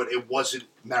just below it. It wasn't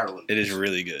Maryland. It is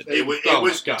really good. It was. Oh It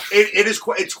was. my gosh.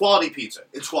 It's quality pizza.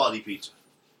 It's quality pizza.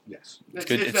 Yes. It's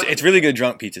good. It's really good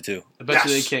drunk pizza too. I bet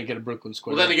you they Yes. can't get a Brooklyn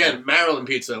Square. Well, then again, Maryland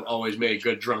pizza always made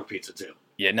good drunk pizza too.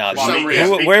 Yeah, no. For some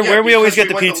reason. Where we always get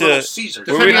the because we went to pizza? Little Caesars.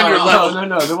 Where we Depending on your level.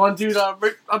 No. The one dude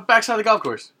on backside of the golf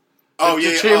course. Oh, The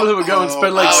yeah. Chamberlain would go and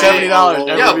spend like oh, $70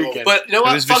 Yeah, every weekend. but you know It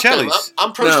what? was Fuck them. Vicelli's.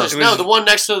 I'm protesting. it was- No, the one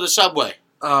next to the Subway.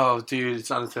 Oh, dude, it's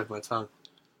on the tip of my tongue.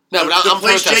 No, but the I'm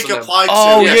place protesting Jake them. applied to.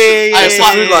 Oh yeah, I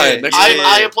applied- Food Lion, next to Food I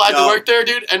Lion. applied to No. work there,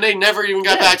 dude, and they never even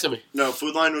got back to me. No,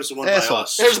 Food Line was the one Asshole. by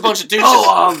us. There's a bunch of dudes.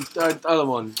 The other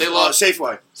one. They lost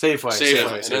Safeway. Safeway.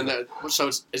 Safeway. And then so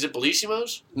is it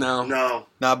Bellissimo's? No. No.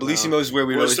 Nah, Bellissimo's where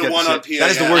we Where's always the get the one on shit.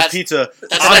 That is the PA? worst That's- pizza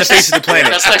That's on the next- face of the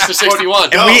planet. That's next to 61.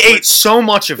 And No, we but- ate so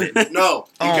much of it. No.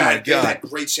 Oh my They God. had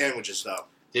great sandwiches, though.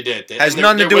 They did. Has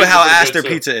nothing to do with how ass their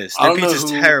pizza is. I Their don't know pizza's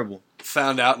who- terrible.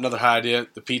 Found out another high idea.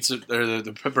 The pizza or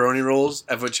the pepperoni rolls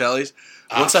at Vicelli's.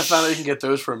 Once I found out you can get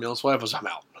those for a meal swipe, I was I'm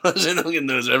out. I was getting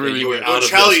those every Yeah, you were weekend. out of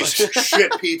Charlie's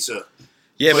shit pizza.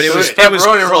 Yeah, but it was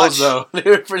pepperoni rolls clutch. though. They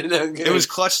were pretty damn good. It was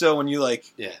clutch though when you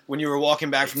when you were walking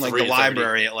back from like the 3:30.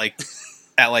 library at like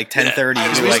 10:30.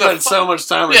 Yeah. You We were like, spent so much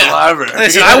time in Yeah. the library.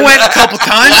 listen, I went a couple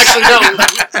times. Well,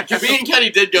 actually, no. Me and Kenny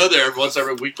did go there once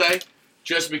every weekday,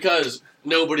 just because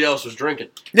nobody else was drinking.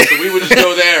 So we would just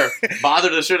go there, bother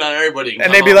the shit out of everybody,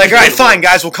 And they'd be like, all right, fine,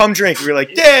 guys, we'll come drink. We were like,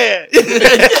 yeah.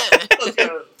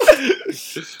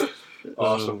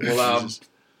 Awesome. Well,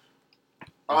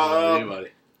 Um,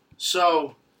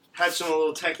 so, had some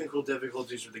little technical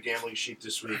difficulties with the gambling sheet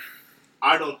this week.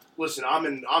 I'm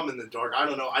in the dark. I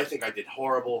don't know. I think I did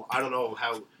horrible. I don't know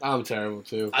how. I'm terrible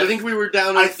too. I think we were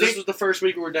down. This was the first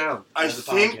week we were down. I as a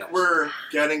think podcast. we're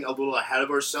getting a little ahead of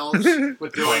ourselves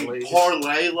With doing parlays.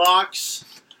 parlay locks.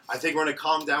 I think we're going to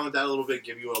calm down with that a little bit,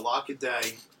 give you a lock a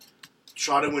day,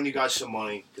 try to win you guys some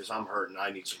money, because I'm hurting.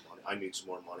 I need some money. I need some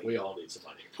more money. We all need some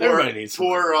money. Everybody needs some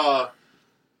Poor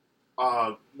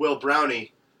Will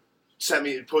Brownie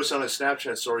posted on his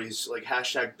Snapchat story. He's like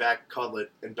hashtag back Cutlet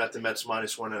and bet the Mets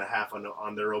 -1.5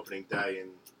 on their opening day,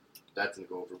 and that didn't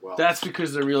go over well. That's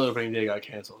because the real opening day got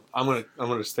canceled. I'm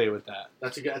gonna stay with that.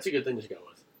 That's a good thing to go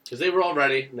with because they were all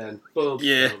ready, and then boom.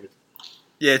 Yeah. boom.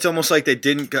 Yeah, it's almost like they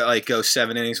didn't go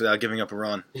 7 innings without giving up a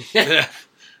run. Yeah,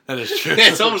 that is true.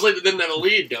 It's almost like they didn't have a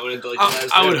lead going into like the last.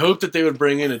 I would inning. hope that they would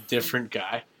bring in a different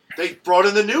guy. They brought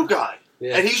in the new guy,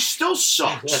 Yeah. and he still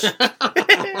sucks.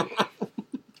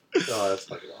 Oh, that's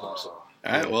fucking awesome.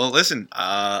 All right, well, listen,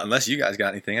 unless you guys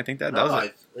got anything, I think that does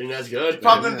it. I think that's good.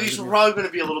 These are probably going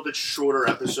to be a little bit shorter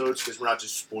episodes because we're not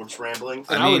just sports rambling.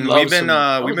 I I would mean, love we've been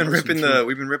some- we've been I would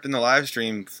love some ripping the live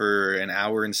stream for an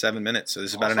hour and 7 minutes, so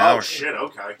this is about an Oh hour. shit!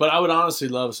 Okay. But I would honestly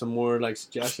love some more like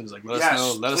suggestions. Like let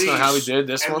us know how we please. did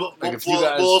this And one. we'll, Like if we'll, you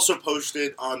guys, we'll also post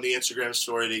it on the Instagram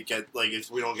story to get if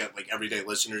we don't get everyday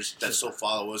listeners that still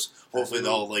follow us. Hopefully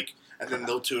they'll and then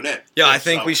they'll tune in. Yeah, I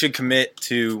think So- we should commit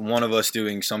to one of us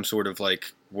doing some sort of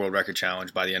world record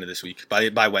challenge by the end of this week,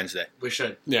 by Wednesday, We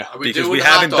should. yeah. Are we because doing we the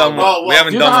hot haven't dog done one? one. We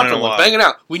haven't Do the done hot one in a dog one. while. Bang it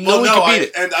out. We know we no, can beat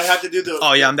it. And I have to do the.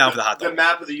 Oh, yeah, I'm down for the hot The dog.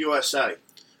 map of the USA.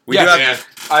 We Yeah, do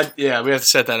have. Yeah. We have to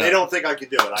set that They up. don't think I can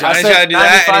do it. Johnny's got to do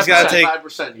that, and he's got to take.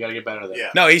 5%. You got to get better than that. Yeah.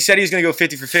 No, he said he's going to go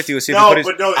 50 for 50. Let's see if No, he put his.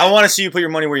 but no- I want to see you put your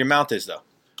money where your mouth is, though.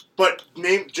 But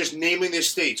naming the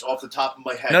states off the top of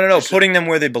my head. No, Just- putting them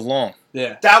where they belong.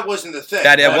 Yeah. That wasn't the thing.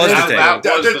 That it was the thing. That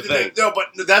was the thing. No,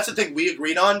 but that's the thing we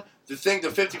agreed on. The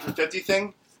 50 for 50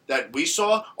 thing that we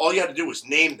saw. All you had to do was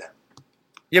name them.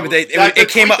 Yeah, but That- it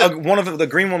came tweet up. One of the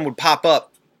green one would pop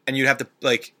up, and you'd have to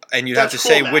have to That's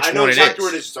say Cool Math. which I know one exactly it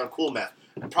where it is. is. It's on Cool Math.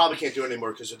 I probably can't do it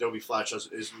anymore because Adobe Flash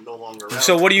is no longer around.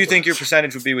 So, what do you think your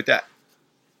percentage would be with that?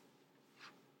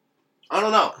 I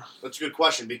don't know. That's a good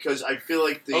question because I feel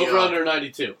like the Over under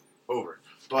 92. over,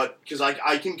 but because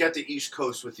I can get the East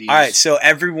Coast with these. All right, so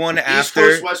everyone East after.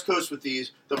 Coast, West Coast with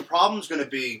these. The problem's going to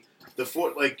be the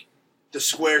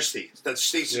square states. That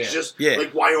states Yeah. is just Yeah.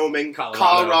 like Wyoming, Colorado.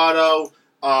 Colorado.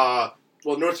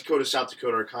 North Dakota, South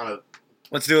Dakota are kind of.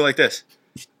 Let's do it like this.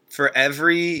 For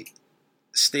every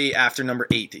state after number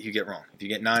 8 that you get wrong, if you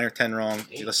get 9 or 10 wrong,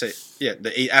 Eight? let's say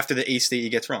after the 8th state he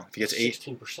gets wrong. If he gets 8,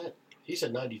 16%. He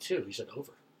said 92. He said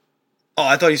over. oh,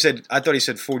 I thought he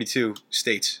said 42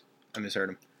 states. I misheard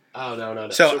him. Oh, no.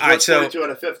 So, all right, what's so 42 out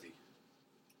of 50?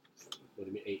 What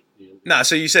do you mean 8? no,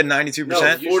 so you said 92%.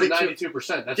 No, you 42. said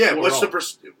 92%. That's Yeah, four what's wrong.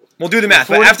 the We'll do the math.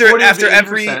 But 40 after to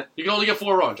every, 80%. You can only get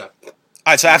 4 wrong, John. all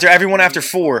right, so after everyone after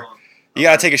 4, you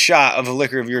got to take a shot of a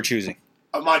liquor of your choosing.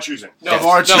 of my choosing? No, Of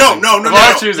our No, choosing. no. Of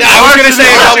our choosing. I was gonna say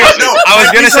a double. No, I was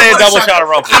gonna please say a have double one shot of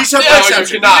rumple. Please have No, one you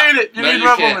exception. cannot. You need it. You No, need you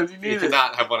Rebelman. can't. You You need it.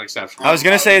 cannot have one exception. I was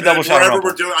gonna say a double shot of Whatever rumple.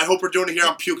 we're doing, I hope we're doing it here.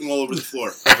 I'm puking all over the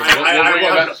floor.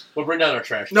 We'll bring down our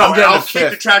trash. No, I'm down I'll to kick the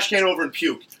fifth. trash can over and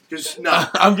puke. Because no.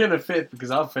 I'm getting a fifth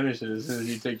because I'll finish it as soon as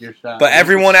you take your shot. But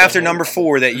everyone after number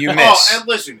 4 that you Oh, miss. and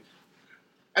listen.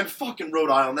 And fucking Rhode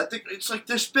Island, that thing, it's like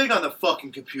this big on the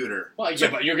fucking computer. Well, yeah,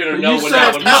 but you're gonna you know when said,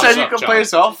 that one you said pops you up, could John.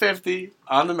 place all 50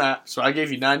 on the map, so I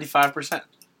gave you 95%.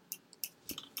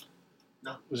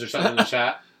 Was there something in the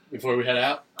chat before we head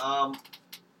out?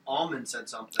 Almond said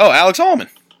something. Oh, Alex Allman.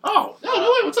 Oh. No,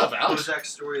 wait, what's up, Alex? Bozak's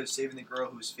story of saving the girl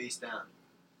who was face down.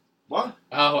 What?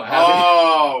 Oh, happy.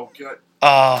 Oh, good.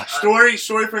 Ah, Story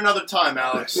for another time,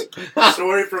 Alex.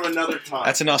 Story from another time.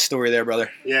 that's enough story there, brother.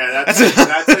 Yeah, that's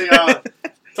a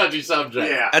Touchy subject.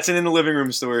 yeah. That's an in the living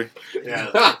room story.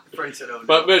 Yeah. Frank said, "Oh no."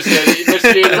 But Michigan is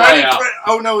way out.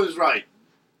 Oh no is right.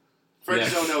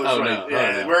 Frank's Yeah. oh no is Oh, right. no.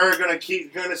 Yeah, Oh, no. we're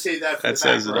gonna save that for That the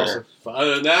says back it row. all. But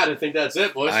other than that, I think that's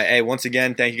it, boys. Hey, once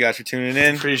again, thank you guys for tuning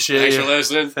in. Appreciate Thanks you. for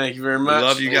listening. Thank you very We much.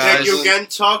 love you Thank guys. Thank you again,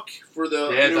 Tuck, for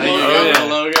the Yeah, new thank you logo. for the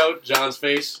logo, John's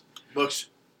face. Looks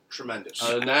tremendous.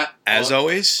 Other than that, As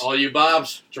always, all you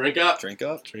Bobs, drink up. drink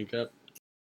up. Drink up.